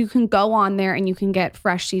 So you can go on there and you can get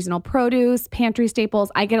fresh seasonal produce, pantry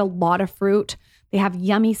staples. I get a lot of fruit. They have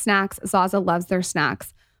yummy snacks. Zaza loves their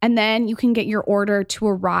snacks. And then you can get your order to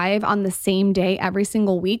arrive on the same day every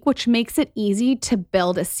single week, which makes it easy to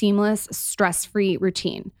build a seamless, stress-free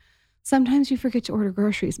routine. Sometimes you forget to order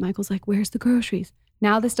groceries. Michael's like, where's the groceries?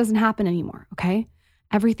 Now this doesn't happen anymore, okay?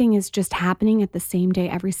 Everything is just happening at the same day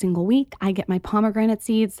every single week. I get my pomegranate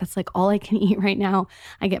seeds. That's like all I can eat right now.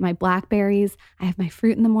 I get my blackberries. I have my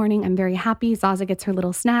fruit in the morning. I'm very happy. Zaza gets her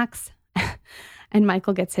little snacks. And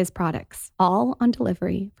Michael gets his products, all on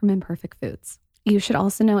delivery from Imperfect Foods. You should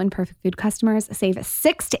also know Imperfect Food customers save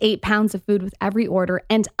 6 to 8 pounds of food with every order.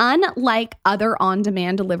 And unlike other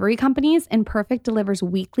on-demand delivery companies, Imperfect delivers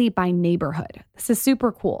weekly by neighborhood. This is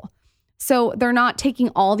super cool. So they're not taking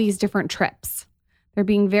all these different trips. They're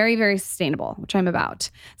being very, very sustainable, which I'm about.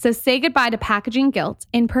 So say goodbye to packaging guilt.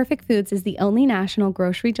 Imperfect Foods is the only national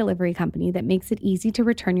grocery delivery company that makes it easy to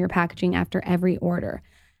return your packaging after every order.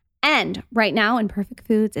 And right now, Imperfect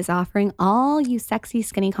Foods is offering all you sexy,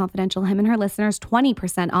 skinny, confidential him and her listeners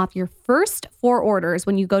 20% off your first 4 orders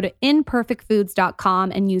when you go to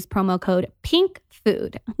imperfectfoods.com and use promo code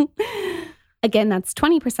PINKFOOD. Again, that's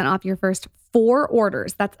 20% off your first 4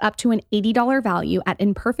 orders. That's up to an $80 value at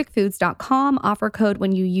imperfectfoods.com. Offer code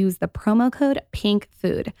when you use the promo code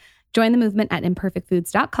PINKFOOD. Join the movement at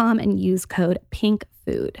imperfectfoods.com and use code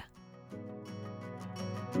PINKFOOD.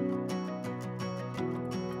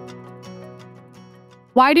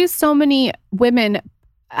 Why do so many women...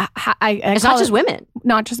 it's not just women.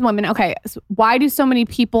 Not just women. Okay. So why do so many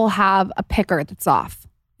people have a picker that's off?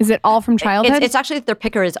 Is it all from childhood? It's actually that their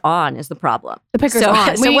picker is on is the problem. The picker's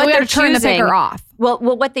on. So what they're turn the picker off. Well,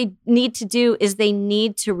 what they need to do is they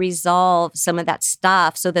need to resolve some of that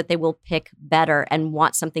stuff so that they will pick better and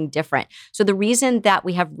want something different. So the reason that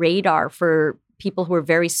we have radar for people who are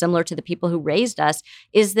very similar to the people who raised us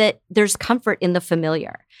is that there's comfort in the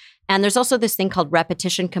familiar. And there's also this thing called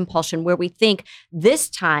repetition compulsion where we think this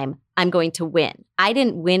time I'm going to win. I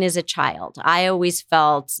didn't win as a child. I always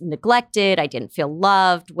felt neglected. I didn't feel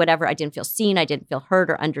loved, whatever. I didn't feel seen. I didn't feel heard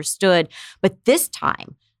or understood. But this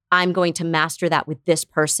time I'm going to master that with this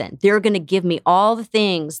person. They're going to give me all the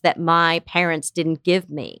things that my parents didn't give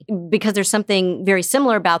me because there's something very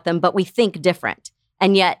similar about them, but we think different.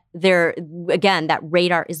 And yet again, that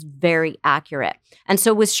radar is very accurate. And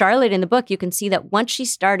so with Charlotte in the book, you can see that once she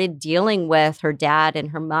started dealing with her dad and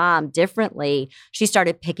her mom differently, she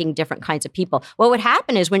started picking different kinds of people. What would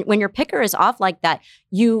happen is when your picker is off like that,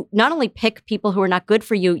 you not only pick people who are not good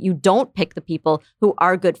for you, you don't pick the people who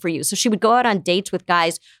are good for you. So she would go out on dates with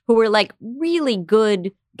guys who were like really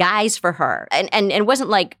good guys for her. And it wasn't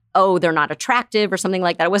like, oh, they're not attractive or something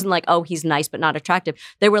like that. It wasn't like, oh, he's nice but not attractive.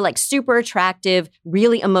 They were like super attractive,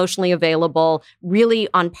 really emotionally available, really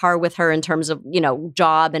on par with her in terms of,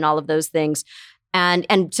 job and all of those things.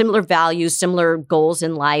 And similar values, similar goals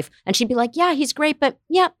in life. And she'd be like, yeah, he's great, but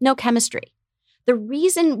yeah, no chemistry. The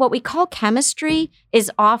reason what we call chemistry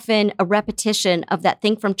is often a repetition of that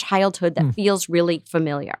thing from childhood that feels really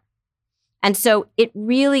familiar. And so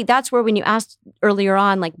that's where when you asked earlier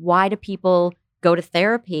on, like, why do people go to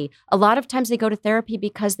therapy? A lot of times they go to therapy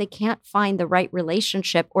because they can't find the right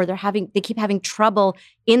relationship or they keep having trouble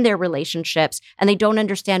in their relationships and they don't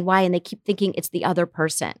understand why. And they keep thinking it's the other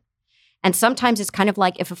person. And sometimes it's kind of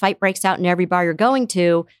like if a fight breaks out in every bar you're going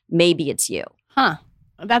to, maybe it's you. Huh.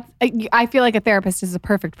 I feel like a therapist is a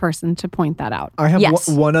perfect person to point that out. I have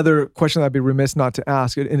one other question that I'd be remiss not to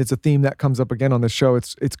ask, and it's a theme that comes up again on this show.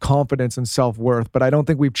 It's confidence and self-worth, but I don't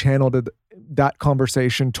think we've channeled that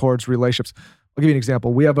conversation towards relationships. I'll give you an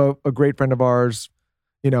example. We have a great friend of ours,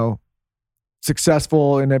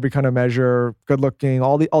 successful in every kind of measure, good looking,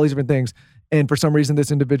 all these different things. And for some reason,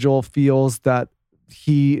 this individual feels that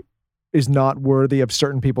he is not worthy of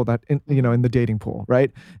certain people that, in the dating pool,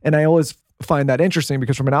 right? And I always find that interesting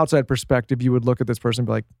because from an outside perspective, you would look at this person and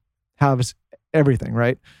be like, has everything,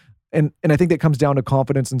 right? And I think that comes down to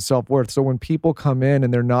confidence and self-worth. So when people come in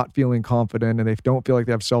and they're not feeling confident and they don't feel like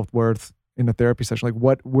they have self-worth in a therapy session,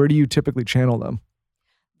 like where do you typically channel them?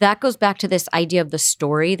 That goes back to this idea of the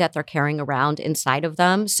story that they're carrying around inside of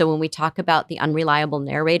them. So when we talk about the unreliable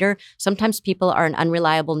narrator, sometimes people are an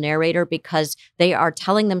unreliable narrator because they are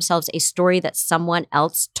telling themselves a story that someone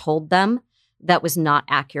else told them that was not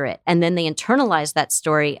accurate. And then they internalized that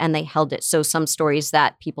story and they held it. So some stories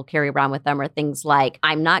that people carry around with them are things like,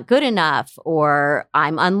 I'm not good enough, or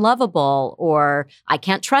I'm unlovable, or I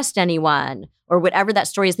can't trust anyone, or whatever that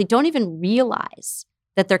story is. They don't even realize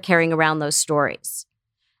that they're carrying around those stories.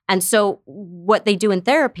 And so what they do in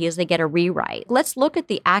therapy is they get a rewrite. Let's look at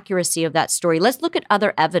the accuracy of that story. Let's look at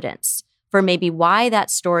other evidence for maybe why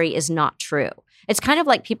that story is not true. It's kind of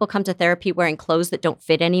like people come to therapy wearing clothes that don't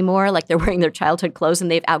fit anymore, like they're wearing their childhood clothes and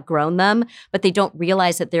they've outgrown them, but they don't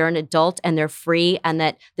realize that they're an adult and they're free and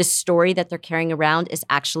that the story that they're carrying around is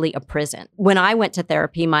actually a prison. When I went to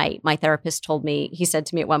therapy, my therapist told me, he said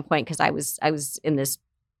to me at one point, because I was in this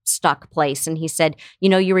stuck place, and he said,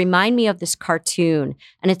 you remind me of this cartoon,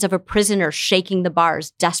 and it's of a prisoner shaking the bars,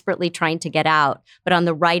 desperately trying to get out, but on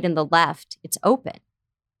the right and the left, it's open,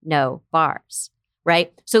 no bars.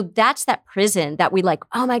 right? So that's that prison that we like,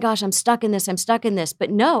 oh my gosh, I'm stuck in this.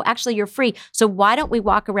 But no, actually you're free. So why don't we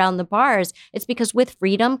walk around the bars? It's because with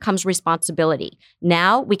freedom comes responsibility.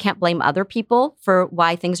 Now we can't blame other people for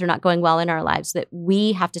why things are not going well in our lives, that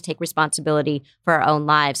we have to take responsibility for our own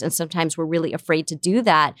lives. And sometimes we're really afraid to do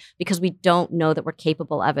that because we don't know that we're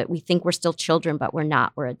capable of it. We think we're still children, but we're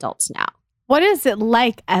not. We're adults now. What is it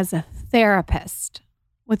like as a therapist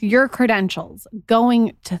with your credentials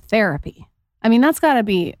going to therapy? I mean, that's got to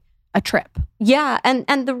be a trip. Yeah.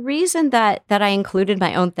 And the reason that I included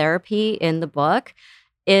my own therapy in the book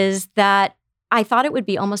is that I thought it would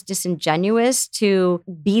be almost disingenuous to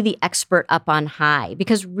be the expert up on high,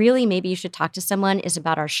 because really maybe you should talk to someone is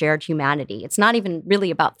about our shared humanity. It's not even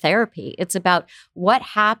really about therapy. It's about what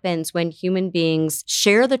happens when human beings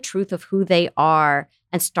share the truth of who they are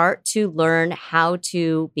and start to learn how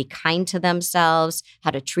to be kind to themselves,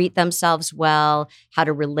 how to treat themselves well, how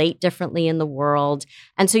to relate differently in the world.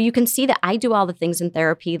 And so you can see that I do all the things in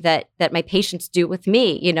therapy that my patients do with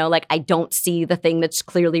me. You know, like I don't see the thing that's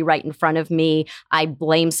clearly right in front of me. I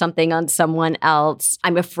blame something on someone else.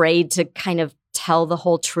 I'm afraid to kind of tell the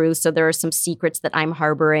whole truth. So there are some secrets that I'm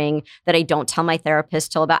harboring that I don't tell my therapist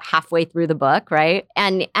till about halfway through the book, right?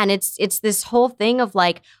 And it's this whole thing of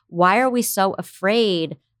like, why are we so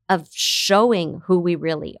afraid of showing who we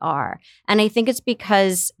really are? And I think it's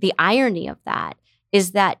because the irony of that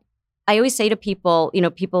is that I always say to people, you know,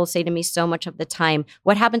 people say to me so much of the time,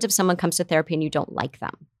 what happens if someone comes to therapy and you don't like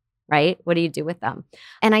them? Right? What do you do with them?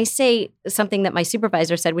 And I say something that my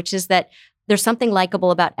supervisor said, which is that there's something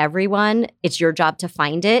likable about everyone. It's your job to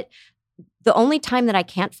find it. The only time that I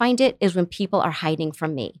can't find it is when people are hiding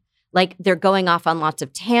from me. Like they're going off on lots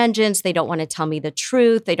of tangents. They don't want to tell me the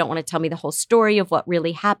truth. They don't want to tell me the whole story of what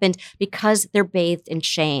really happened because they're bathed in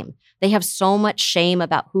shame. They have so much shame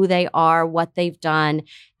about who they are, what they've done.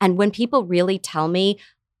 And when people really tell me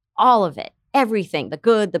all of it, everything, the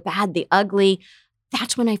good, the bad, the ugly,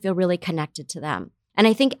 that's when I feel really connected to them. And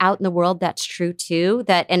I think out in the world, that's true too.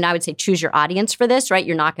 And I would say choose your audience for this, right?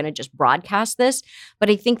 You're not going to just broadcast this. But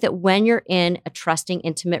I think that when you're in a trusting,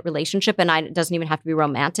 intimate relationship, and it doesn't even have to be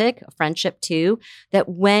romantic, a friendship too, that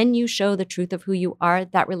when you show the truth of who you are,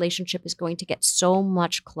 that relationship is going to get so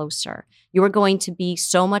much closer. You are going to be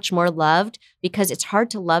so much more loved, because it's hard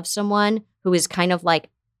to love someone who is kind of like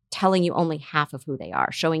telling you only half of who they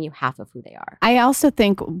are, showing you half of who they are. I also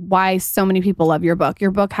think why so many people love your book.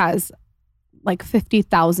 Your book has like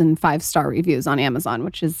 50,000 5-star reviews on Amazon,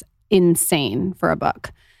 which is insane for a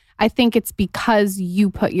book. I think it's because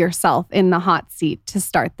you put yourself in the hot seat to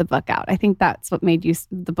start the book out. I think that's what made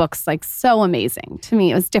the books like so amazing. To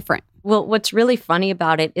me, it was different. Well, what's really funny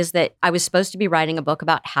about it is that I was supposed to be writing a book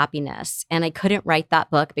about happiness, and I couldn't write that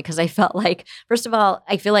book because I felt like, first of all,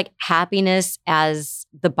 I feel like happiness as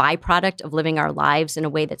the byproduct of living our lives in a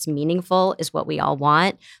way that's meaningful is what we all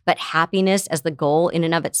want. But happiness as the goal in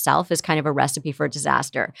and of itself is kind of a recipe for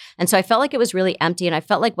disaster. And so I felt like it was really empty. And I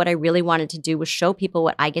felt like what I really wanted to do was show people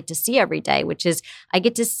what I get to see every day, which is I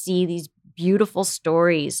get to see these beautiful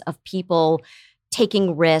stories of people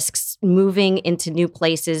taking risks, moving into new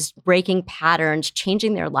places, breaking patterns,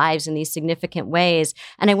 changing their lives in these significant ways.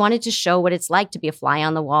 And I wanted to show what it's like to be a fly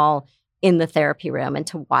on the wall in the therapy room and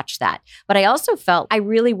to watch that. But I also felt I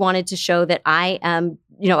really wanted to show that I am,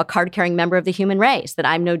 a card-carrying member of the human race, that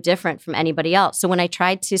I'm no different from anybody else. So when I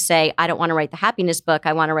tried to say, I don't want to write the happiness book,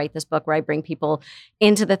 I want to write this book where I bring people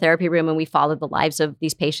into the therapy room and we follow the lives of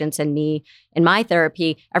these patients and me in my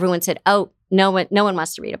therapy, everyone said, oh, no one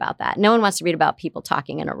wants to read about that. No one wants to read about people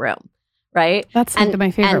talking in a room, right? That's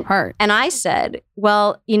my favorite part. And I said,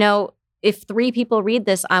 well, if 3 people read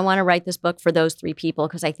this, I want to write this book for those 3 people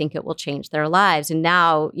because I think it will change their lives. And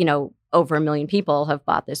now, over 1 million people have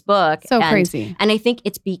bought this book. So crazy. And I think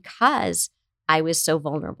it's because I was so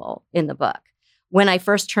vulnerable in the book. When I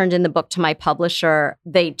first turned in the book to my publisher,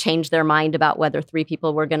 they changed their mind about whether 3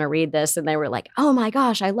 people were going to read this. And they were like, oh my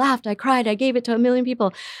gosh, I laughed, I cried, I gave it to 1 million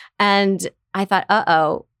people. And I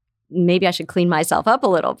thought, maybe I should clean myself up a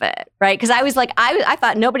little bit, right? Because I was like, I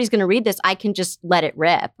thought nobody's going to read this. I can just let it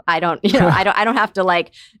rip. I don't have to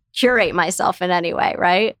like curate myself in any way,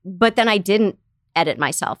 right? But then I didn't edit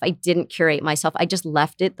myself. I didn't curate myself. I just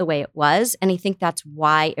left it the way it was. And I think that's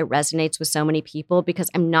why it resonates with so many people, because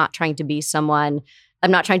I'm not trying to be someone,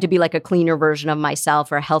 I'm not trying to be like a cleaner version of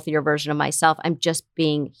myself or a healthier version of myself. I'm just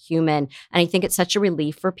being human. And I think it's such a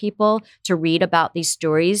relief for people to read about these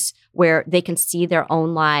stories where they can see their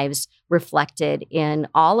own lives reflected in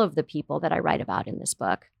all of the people that I write about in this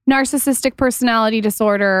book. Narcissistic personality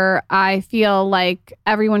disorder. I feel like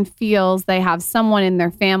everyone feels they have someone in their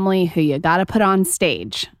family who you got to put on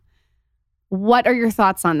stage. What are your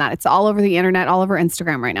thoughts on that? It's all over the internet, all over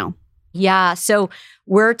Instagram right now. Yeah. So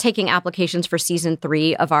we're taking applications for season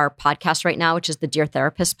 3 of our podcast right now, which is the Dear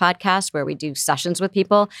Therapist podcast, where we do sessions with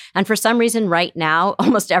people. And for some reason right now,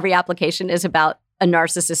 almost every application is about a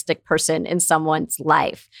narcissistic person in someone's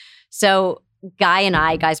life. So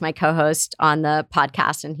Guy's my co-host on the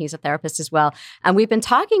podcast, and he's a therapist as well. And we've been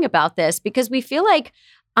talking about this because we feel like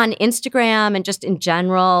on Instagram and just in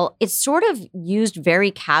general, it's sort of used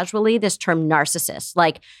very casually, this term narcissist.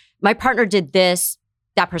 Like, my partner did this,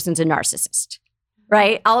 that person's a narcissist,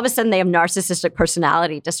 right? All of a sudden they have narcissistic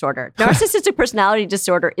personality disorder. Narcissistic personality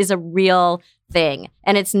disorder is a real thing.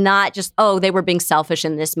 And it's not just, oh, they were being selfish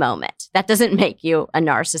in this moment. That doesn't make you a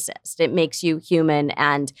narcissist. It makes you human,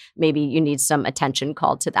 and maybe you need some attention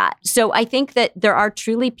called to that. So I think that there are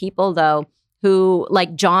truly people, though, who,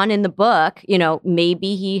 like John in the book,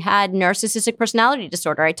 maybe he had narcissistic personality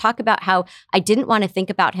disorder. I talk about how I didn't want to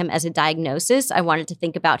think about him as a diagnosis. I wanted to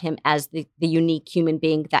think about him as the unique human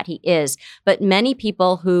being that he is. But many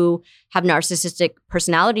people who have narcissistic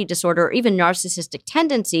personality disorder or even narcissistic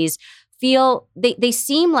tendencies feel they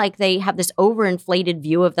seem like they have this overinflated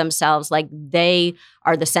view of themselves, like they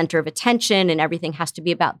are the center of attention and everything has to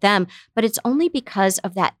be about them. But it's only because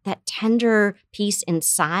of that tender piece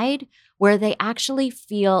inside where they actually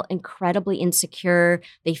feel incredibly insecure.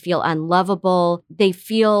 They feel unlovable. They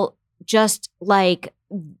feel just like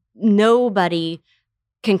nobody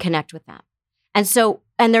can connect with them.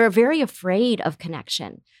 And they're very afraid of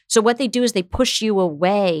connection. So what they do is they push you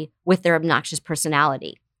away with their obnoxious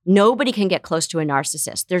personality. Nobody can get close to a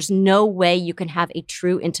narcissist. There's no way you can have a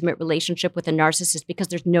true intimate relationship with a narcissist because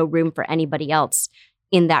there's no room for anybody else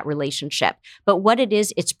in that relationship. But what it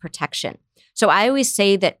is, it's protection. So I always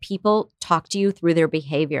say that people talk to you through their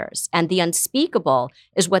behaviors, and the unspeakable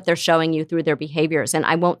is what they're showing you through their behaviors. And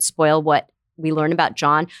I won't spoil what we learn about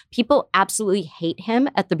John. People absolutely hate him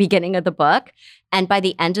at the beginning of the book. And by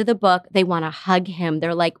the end of the book, they want to hug him.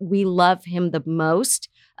 They're like, we love him the most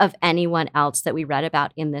of anyone else that we read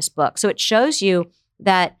about in this book. So it shows you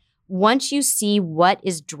that once you see what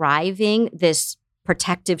is driving this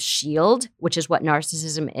protective shield, which is what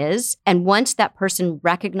narcissism is, and once that person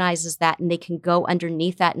recognizes that and they can go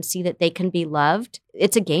underneath that and see that they can be loved,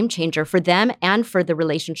 it's a game changer for them and for the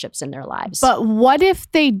relationships in their lives. But what if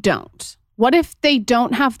they don't? What if they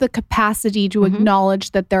don't have the capacity to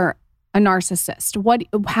acknowledge that they're a narcissist?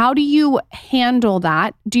 How do you handle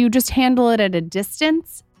that? Do you just handle it at a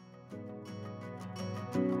distance?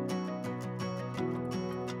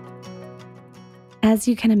 As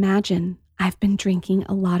you can imagine, I've been drinking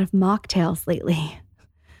a lot of mocktails lately.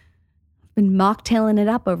 I've been mocktailing it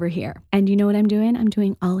up over here. And you know what I'm doing? I'm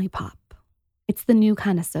doing Olipop. It's the new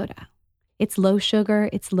kind of soda. It's low sugar,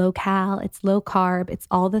 it's low cal, it's low carb, it's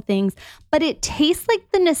all the things. But it tastes like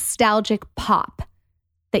the nostalgic pop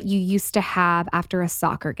that you used to have after a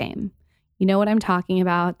soccer game. You know what I'm talking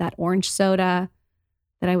about? That orange soda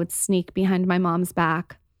that I would sneak behind my mom's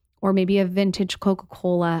back. Or maybe a vintage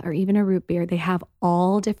Coca-Cola or even a root beer. They have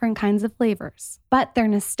all different kinds of flavors. But their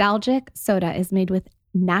nostalgic soda is made with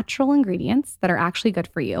natural ingredients that are actually good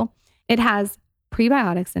for you. It has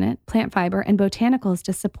prebiotics in it, plant fiber, and botanicals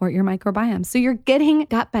to support your microbiome. So you're getting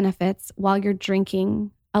gut benefits while you're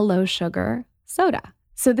drinking a low sugar soda.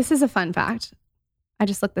 So this is a fun fact. I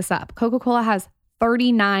just looked this up. Coca-Cola has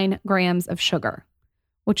 39 grams of sugar,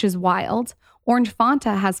 which is wild. Orange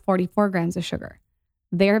Fanta has 44 grams of sugar.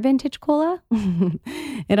 Their vintage cola,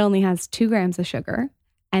 it only has 2 grams of sugar,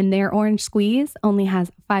 and their orange squeeze only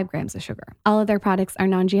has 5 grams of sugar. All of their products are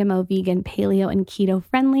non-GMO, vegan, paleo, and keto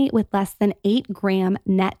friendly with less than 8 gram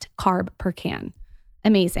net carb per can.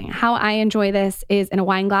 Amazing. How I enjoy this is in a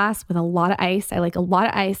wine glass with a lot of ice. I like a lot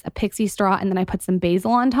of ice, a pixie straw, and then I put some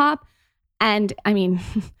basil on top. And I mean,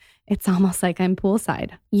 it's almost like I'm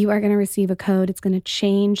poolside. You are going to receive a code. It's going to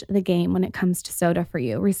change the game when it comes to soda for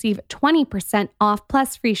you. Receive 20% off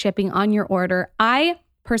plus free shipping on your order. I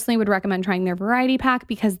personally would recommend trying their variety pack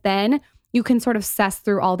because then you can sort of suss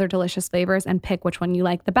through all their delicious flavors and pick which one you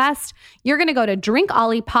like the best. You're going to go to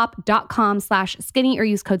drinkolipop.com/skinny or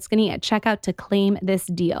use code skinny at checkout to claim this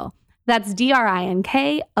deal. That's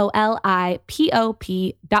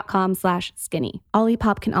drinkolipop.com/skinny.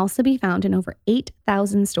 Olipop can also be found in over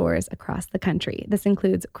 8,000 stores across the country. This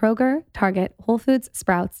includes Kroger, Target, Whole Foods,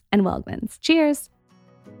 Sprouts, and Wegmans. Cheers.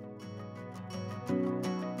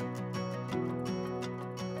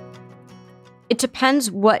 It depends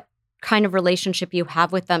what kind of relationship you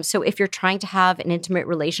have with them. So if you're trying to have an intimate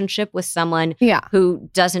relationship with someone who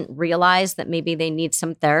doesn't realize that maybe they need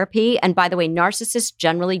some therapy, and by the way, narcissists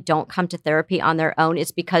generally don't come to therapy on their own.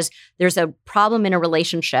 It's because there's a problem in a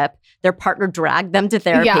relationship. Their partner dragged them to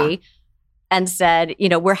therapy. and said,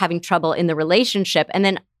 we're having trouble in the relationship. And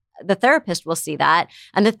then the therapist will see that.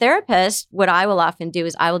 And the therapist, what I will often do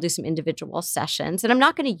is I will do some individual sessions. And I'm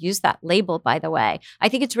not going to use that label, by the way. I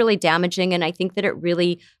think it's really damaging. And I think that it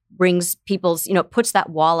really brings people's, puts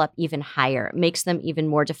that wall up even higher. It makes them even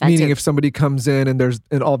more defensive. Meaning if somebody comes in and there's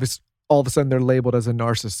an obvious, all of a sudden they're labeled as a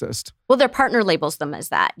narcissist. Well, their partner labels them as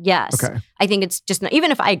that. Yes. Okay. I think it's just not,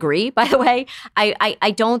 even if I agree, by the way,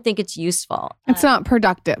 I don't think it's useful. It's not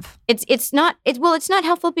productive. It's not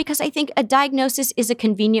helpful because I think a diagnosis is a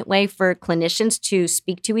convenient way for clinicians to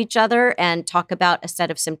speak to each other and talk about a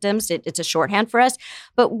set of symptoms. It's a shorthand for us.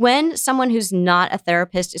 But when someone who's not a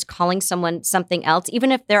therapist is calling someone something else,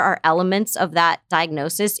 even if there are elements of that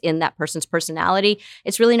diagnosis in that person's personality,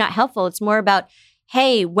 it's really not helpful. It's more about,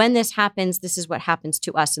 hey, when this happens, this is what happens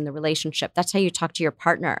to us in the relationship. That's how you talk to your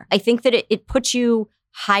partner. I think that it puts you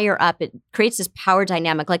higher up. It creates this power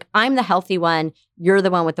dynamic. Like, I'm the healthy one, you're the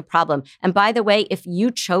one with the problem. And by the way, if you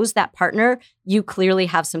chose that partner, you clearly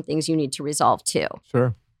have some things you need to resolve too.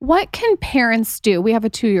 Sure. What can parents do? We have a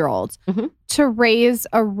 2-year-old to raise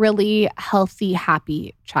a really healthy,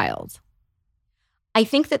 happy child. I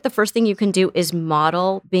think that the first thing you can do is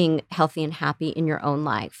model being healthy and happy in your own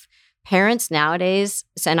life. Parents nowadays,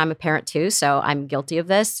 and I'm a parent too, so I'm guilty of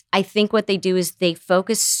this. I think what they do is they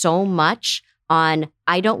focus so much on,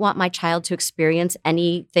 I don't want my child to experience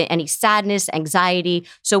any sadness, anxiety.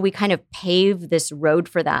 So we kind of pave this road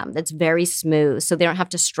for them that's very smooth so they don't have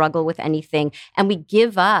to struggle with anything. And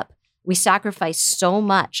we sacrifice so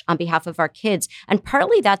much on behalf of our kids. And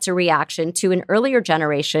partly that's a reaction to an earlier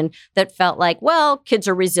generation that felt like, well, kids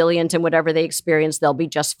are resilient and whatever they experience, they'll be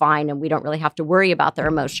just fine. And we don't really have to worry about their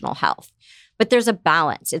emotional health. But there's a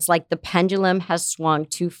balance. It's like the pendulum has swung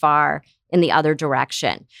too far in the other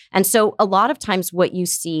direction. And so a lot of times what you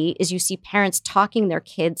see parents talking their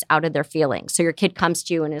kids out of their feelings. So your kid comes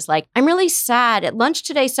to you and is like, I'm really sad. At lunch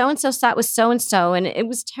today, so-and-so sat with so-and-so and it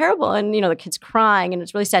was terrible. And, the kid's crying and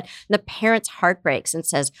it's really sad. And the parent's heart breaks and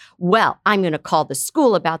says, well, I'm going to call the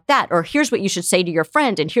school about that. Or here's what you should say to your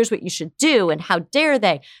friend. And here's what you should do. And how dare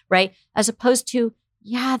they, right? As opposed to,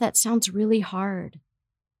 yeah, that sounds really hard.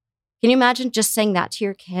 Can you imagine just saying that to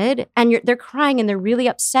your kid and they're crying and they're really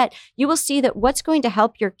upset? You will see that what's going to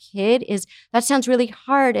help your kid is, that sounds really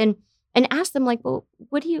hard, and ask them like, well,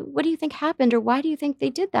 what do you think happened, or why do you think they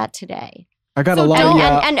did that today? I got a lot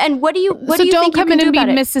of and what do you don't think come you can in do and be about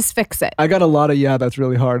it? Mrs. Fix It. I got a lot of that's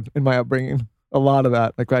really hard in my upbringing. A lot of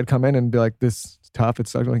that. Like, I'd come in and be like, this is tough.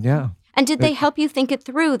 It's like, yeah. And did they help you think it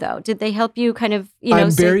through, though? Did they help you kind of,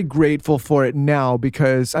 I'm very grateful for it now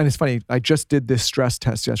because, and it's funny, I just did this stress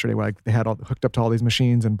test yesterday where they had hooked up to all these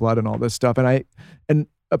machines and blood and all this stuff. And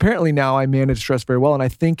apparently now I manage stress very well. And I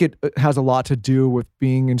think it has a lot to do with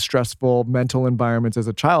being in stressful mental environments as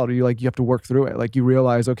a child. Or you have to work through it. Like, you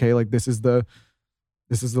realize, okay, like this is the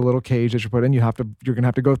little cage that you're put in. You're going to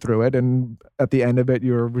have to go through it. And at the end of it,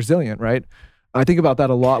 you're resilient, right? I think about that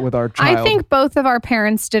a lot with our child. I think both of our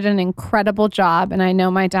parents did an incredible job, and I know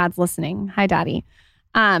my dad's listening. Hi, Daddy.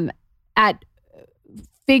 At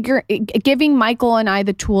giving Michael and I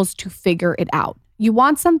the tools to figure it out. You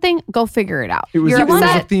want something? Go figure it out. It was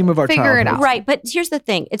a theme of our figure childhood. it out. Right. But here's the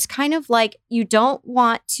thing. It's kind of like you don't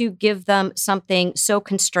want to give them something so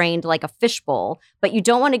constrained like a fishbowl, but you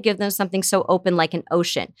don't want to give them something so open like an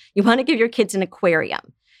ocean. You want to give your kids an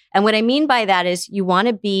aquarium. And what I mean by that is you want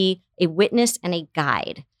to be a witness and a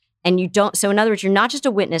guide. And so in other words, you're not just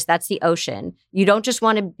a witness, that's the ocean. You don't just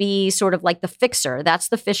want to be sort of like the fixer, that's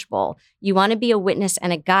the fishbowl. You want to be a witness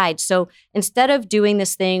and a guide. So instead of doing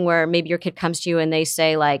this thing where maybe your kid comes to you and they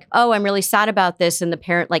say like, oh, I'm really sad about this. And the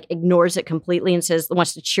parent like ignores it completely and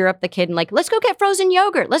wants to cheer up the kid and like, let's go get frozen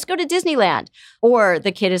yogurt. Let's go to Disneyland. Or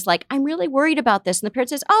the kid is like, I'm really worried about this. And the parent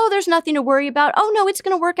says, oh, there's nothing to worry about. Oh no, it's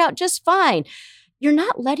going to work out just fine. You're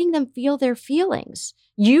not letting them feel their feelings.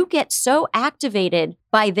 You get so activated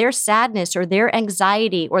by their sadness or their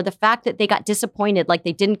anxiety or the fact that they got disappointed, like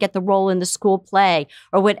they didn't get the role in the school play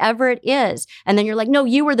or whatever it is. And then you're like, no,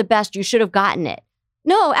 you were the best. You should have gotten it.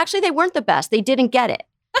 No, actually, they weren't the best. They didn't get it.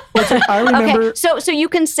 I remember. Okay, so you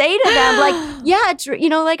can say to them like, yeah, it's,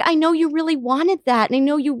 like, I know you really wanted that. And I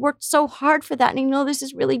know you worked so hard for that. And I know this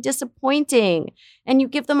is really disappointing. And you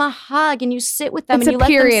give them a hug and you sit with them It's and you a let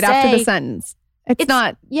period them say, after the sentence. It's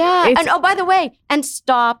not. Yeah. It's, and oh, by the way, and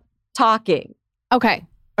stop talking. Okay.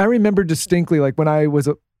 I remember distinctly, like when I was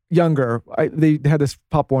younger, they had this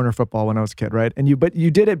Pop Warner football when I was a kid, right? But you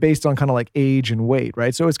did it based on kind of like age and weight,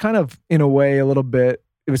 right? So it's kind of in a way a little bit,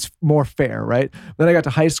 it was more fair, right? Then I got to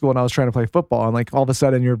high school and I was trying to play football, and like all of a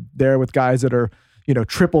sudden you're there with guys that are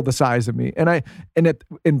triple the size of me.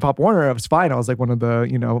 In Pop Warner, I was fine. I was like one of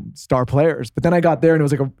the, star players. But then I got there and it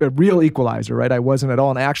was like a real equalizer, right? I wasn't at all.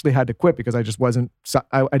 And I actually had to quit because I just wasn't,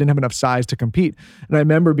 I didn't have enough size to compete. And I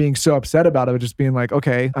remember being so upset about it, just being like,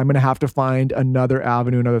 okay, I'm going to have to find another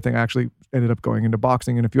avenue, another thing. I actually ended up going into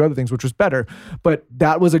boxing and a few other things, which was better. But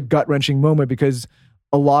that was a gut-wrenching moment because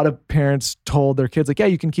a lot of parents told their kids, like, yeah,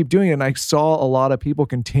 you can keep doing it. And I saw a lot of people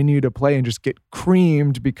continue to play and just get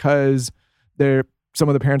creamed because some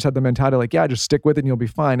of the parents had the mentality like, yeah, just stick with it and you'll be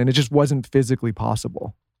fine. And it just wasn't physically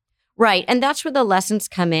possible. Right. And that's where the lessons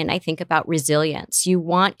come in, I think, about resilience. You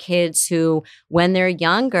want kids who, when they're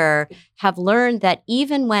younger, have learned that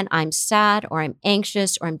even when I'm sad or I'm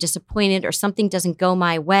anxious or I'm disappointed or something doesn't go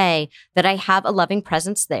my way, that I have a loving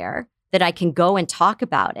presence there, that I can go and talk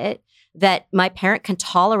about it, that my parent can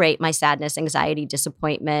tolerate my sadness, anxiety,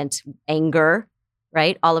 disappointment, anger,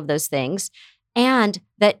 right? All of those things. And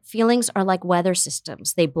that feelings are like weather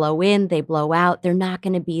systems. They blow in, they blow out. They're not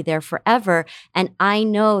going to be there forever. And I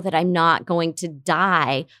know that I'm not going to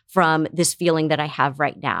die from this feeling that I have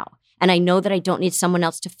right now. And I know that I don't need someone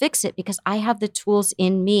else to fix it because I have the tools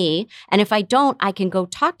in me. And if I don't, I can go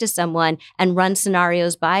talk to someone and run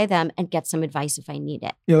scenarios by them and get some advice if I need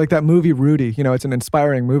it. Like that movie Rudy, it's an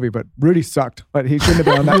inspiring movie, but Rudy sucked. But he shouldn't have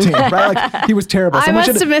been on that team, right? Like he was terrible. I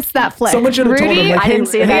must have missed that flick. Someone should have told him. Like, I didn't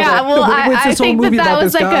see it. Yeah, well, I think that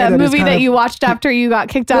was like a movie that you watched after you got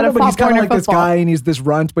kicked out of Pop Warner football. This guy and he's this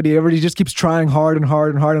runt, but he just keeps trying hard and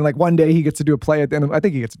hard and hard. And like one day he gets to do a play at the end. I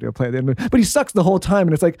think he gets to do a play at the end, but he sucks the whole time.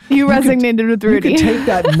 And it's like you resonated with Rudy. You could take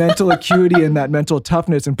that mental acuity and that mental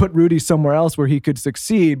toughness and put Rudy somewhere else where he could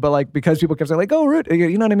succeed. But like, because people kept saying like, oh, Rudy,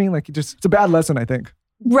 you know what I mean? Like it's a bad lesson, I think.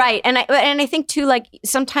 Right. And I think too, like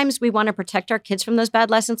sometimes we want to protect our kids from those bad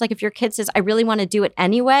lessons. Like if your kid says, I really want to do it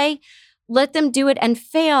anyway, let them do it and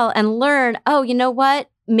fail and learn, oh, you know what?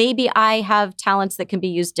 Maybe I have talents that can be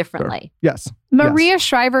used differently. Sure. Yes. Maria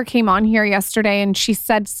Shriver came on here yesterday and she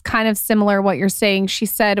said kind of similar what you're saying. She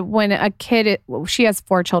said when a kid, she has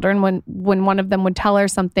 4 children, when one of them would tell her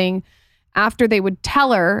something, after they would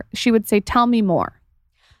tell her, she would say, tell me more.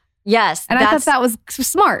 Yes. And I thought that was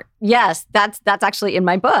smart. Yes. That's actually in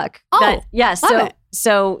my book. Oh, yes.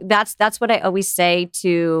 So that's what I always say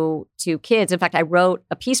to kids. In fact, I wrote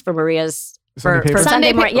a piece for Maria's for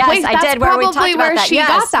Sunday morning. Yes, Wait, I did. Where we talked about that. She yes,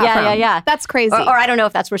 got that from. Yeah. That's crazy. Or I don't know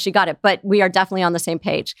if that's where she got it, but we are definitely on the same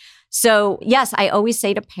page. So yes, I always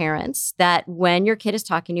say to parents that when your kid is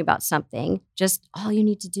talking to you about something, just all you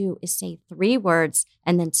need to do is say 3 words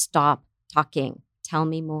and then stop talking. Tell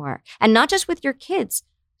me more. And not just with your kids,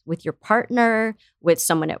 with your partner, with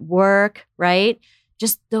someone at work, right?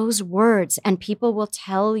 Just those words, and people will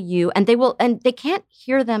tell you, and they can't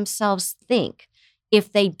hear themselves think if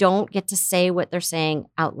they don't get to say what they're saying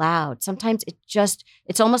out loud. Sometimes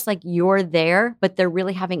it's almost like you're there, but they're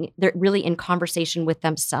really in conversation with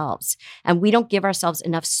themselves. And we don't give ourselves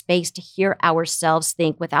enough space to hear ourselves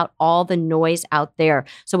think without all the noise out there.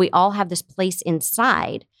 So we all have this place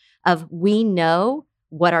inside of we know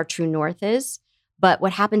what our true north is, but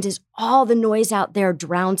what happens is all the noise out there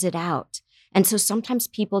drowns it out. And so sometimes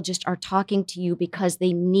people just are talking to you because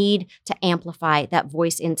they need to amplify that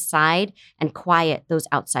voice inside and quiet those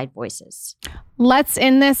outside voices. Let's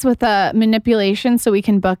end this with a manipulation so we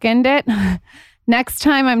can bookend it. Next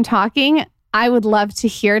time I'm talking, I would love to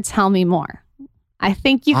hear tell me more. I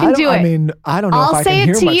think you can do it. I mean, I don't know if I can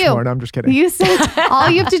hear much more. No, I'm just kidding. You say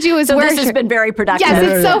all you have to do is so this has been very productive. Yes,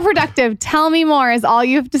 it's so productive. Tell me more is all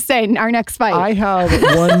you have to say in our next fight. I have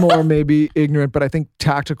one more maybe ignorant, but I think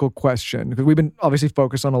tactical question. Because we've been obviously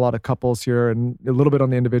focused on a lot of couples here and a little bit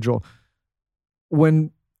on the individual.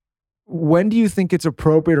 When do you think it's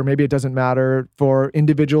appropriate, or maybe it doesn't matter, for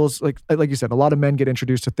individuals, like you said, a lot of men get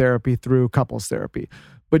introduced to therapy through couples therapy.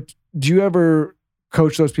 But do you ever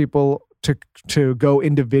coach those people to go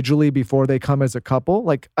individually before they come as a couple?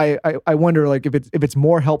 Like I wonder, like if it's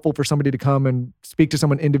more helpful for somebody to come and speak to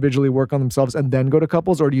someone individually, work on themselves, and then go to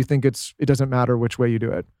couples, or do you think it doesn't matter which way you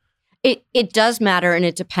do it? It does matter, and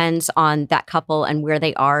it depends on that couple and where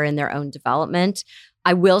they are in their own development.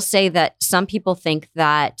 I will say that some people think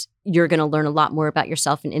that you're going to learn a lot more about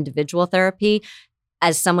yourself in individual therapy.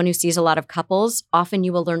 As someone who sees a lot of couples, often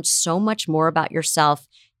you will learn so much more about yourself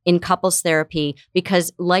in couples therapy,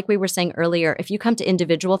 because like we were saying earlier, if you come to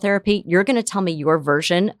individual therapy, you're going to tell me your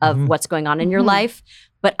version of what's going on in your life,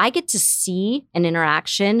 but I get to see an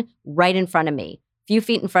interaction right in front of me. A few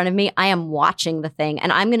feet in front of me, I am watching the thing,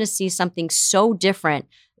 and I'm going to see something so different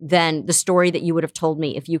than the story that you would have told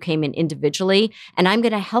me if you came in individually. And I'm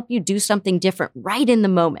going to help you do something different right in the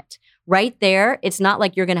moment, right there. It's not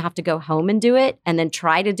like you're going to have to go home and do it and then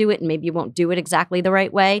try to do it and maybe you won't do it exactly the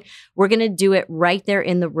right way. We're going to do it right there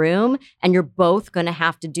in the room, and you're both going to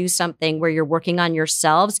have to do something where you're working on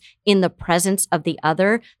yourselves in the presence of the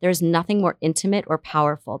other. There's nothing more intimate or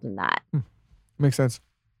powerful than that. Makes sense.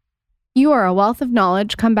 You are a wealth of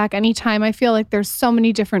knowledge. Come back anytime. I feel like there's so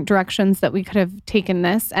many different directions that we could have taken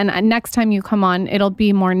this. And next time you come on, it'll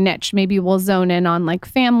be more niche. Maybe we'll zone in on like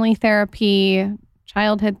family therapy,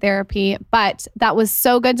 childhood therapy. But that was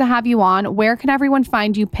so good to have you on. Where can everyone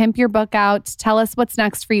find you? Pimp your book out. Tell us what's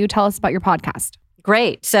next for you. Tell us about your podcast.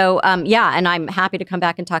 Great. So, and I'm happy to come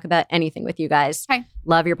back and talk about anything with you guys. Okay.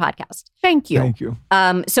 Love your podcast. Thank you. Thank you.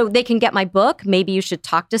 So they can get my book. Maybe you should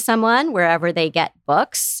talk to someone wherever they get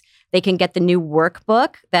books. They can get the new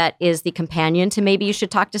workbook that is the companion to Maybe You Should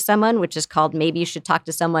Talk to Someone, which is called Maybe You Should Talk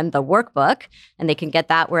to Someone, the workbook. And they can get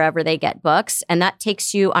that wherever they get books. And that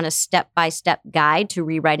takes you on a step-by-step guide to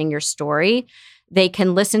rewriting your story. They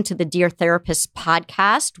can listen to the Dear Therapist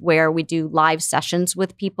podcast, where we do live sessions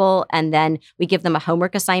with people. And then we give them a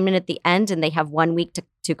homework assignment at the end, and they have 1 week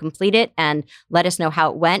to complete it and let us know how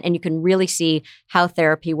it went. And you can really see how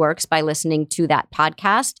therapy works by listening to that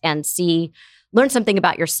podcast and learn something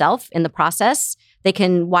about yourself in the process. They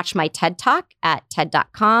can watch my TED Talk at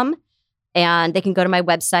TED.com, and they can go to my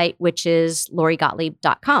website, which is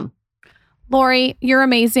LoriGottlieb.com. Lori, you're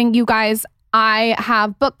amazing. You guys, I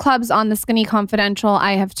have book clubs on The Skinny Confidential.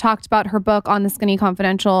 I have talked about her book on The Skinny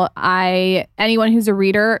Confidential. Anyone who's a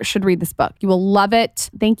reader should read this book. You will love it.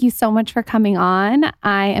 Thank you so much for coming on.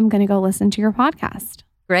 I am going to go listen to your podcast.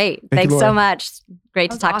 Great. Thank you, Thanks so Lori. much.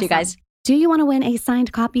 Great to talk to you guys. Do you want to win a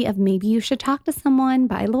signed copy of Maybe You Should Talk to Someone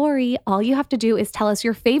by Lori? All you have to do is tell us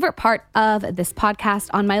your favorite part of this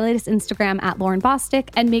podcast on my latest Instagram at Lauren Bostic,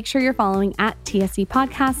 and make sure you're following at TSC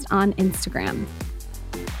Podcast on Instagram.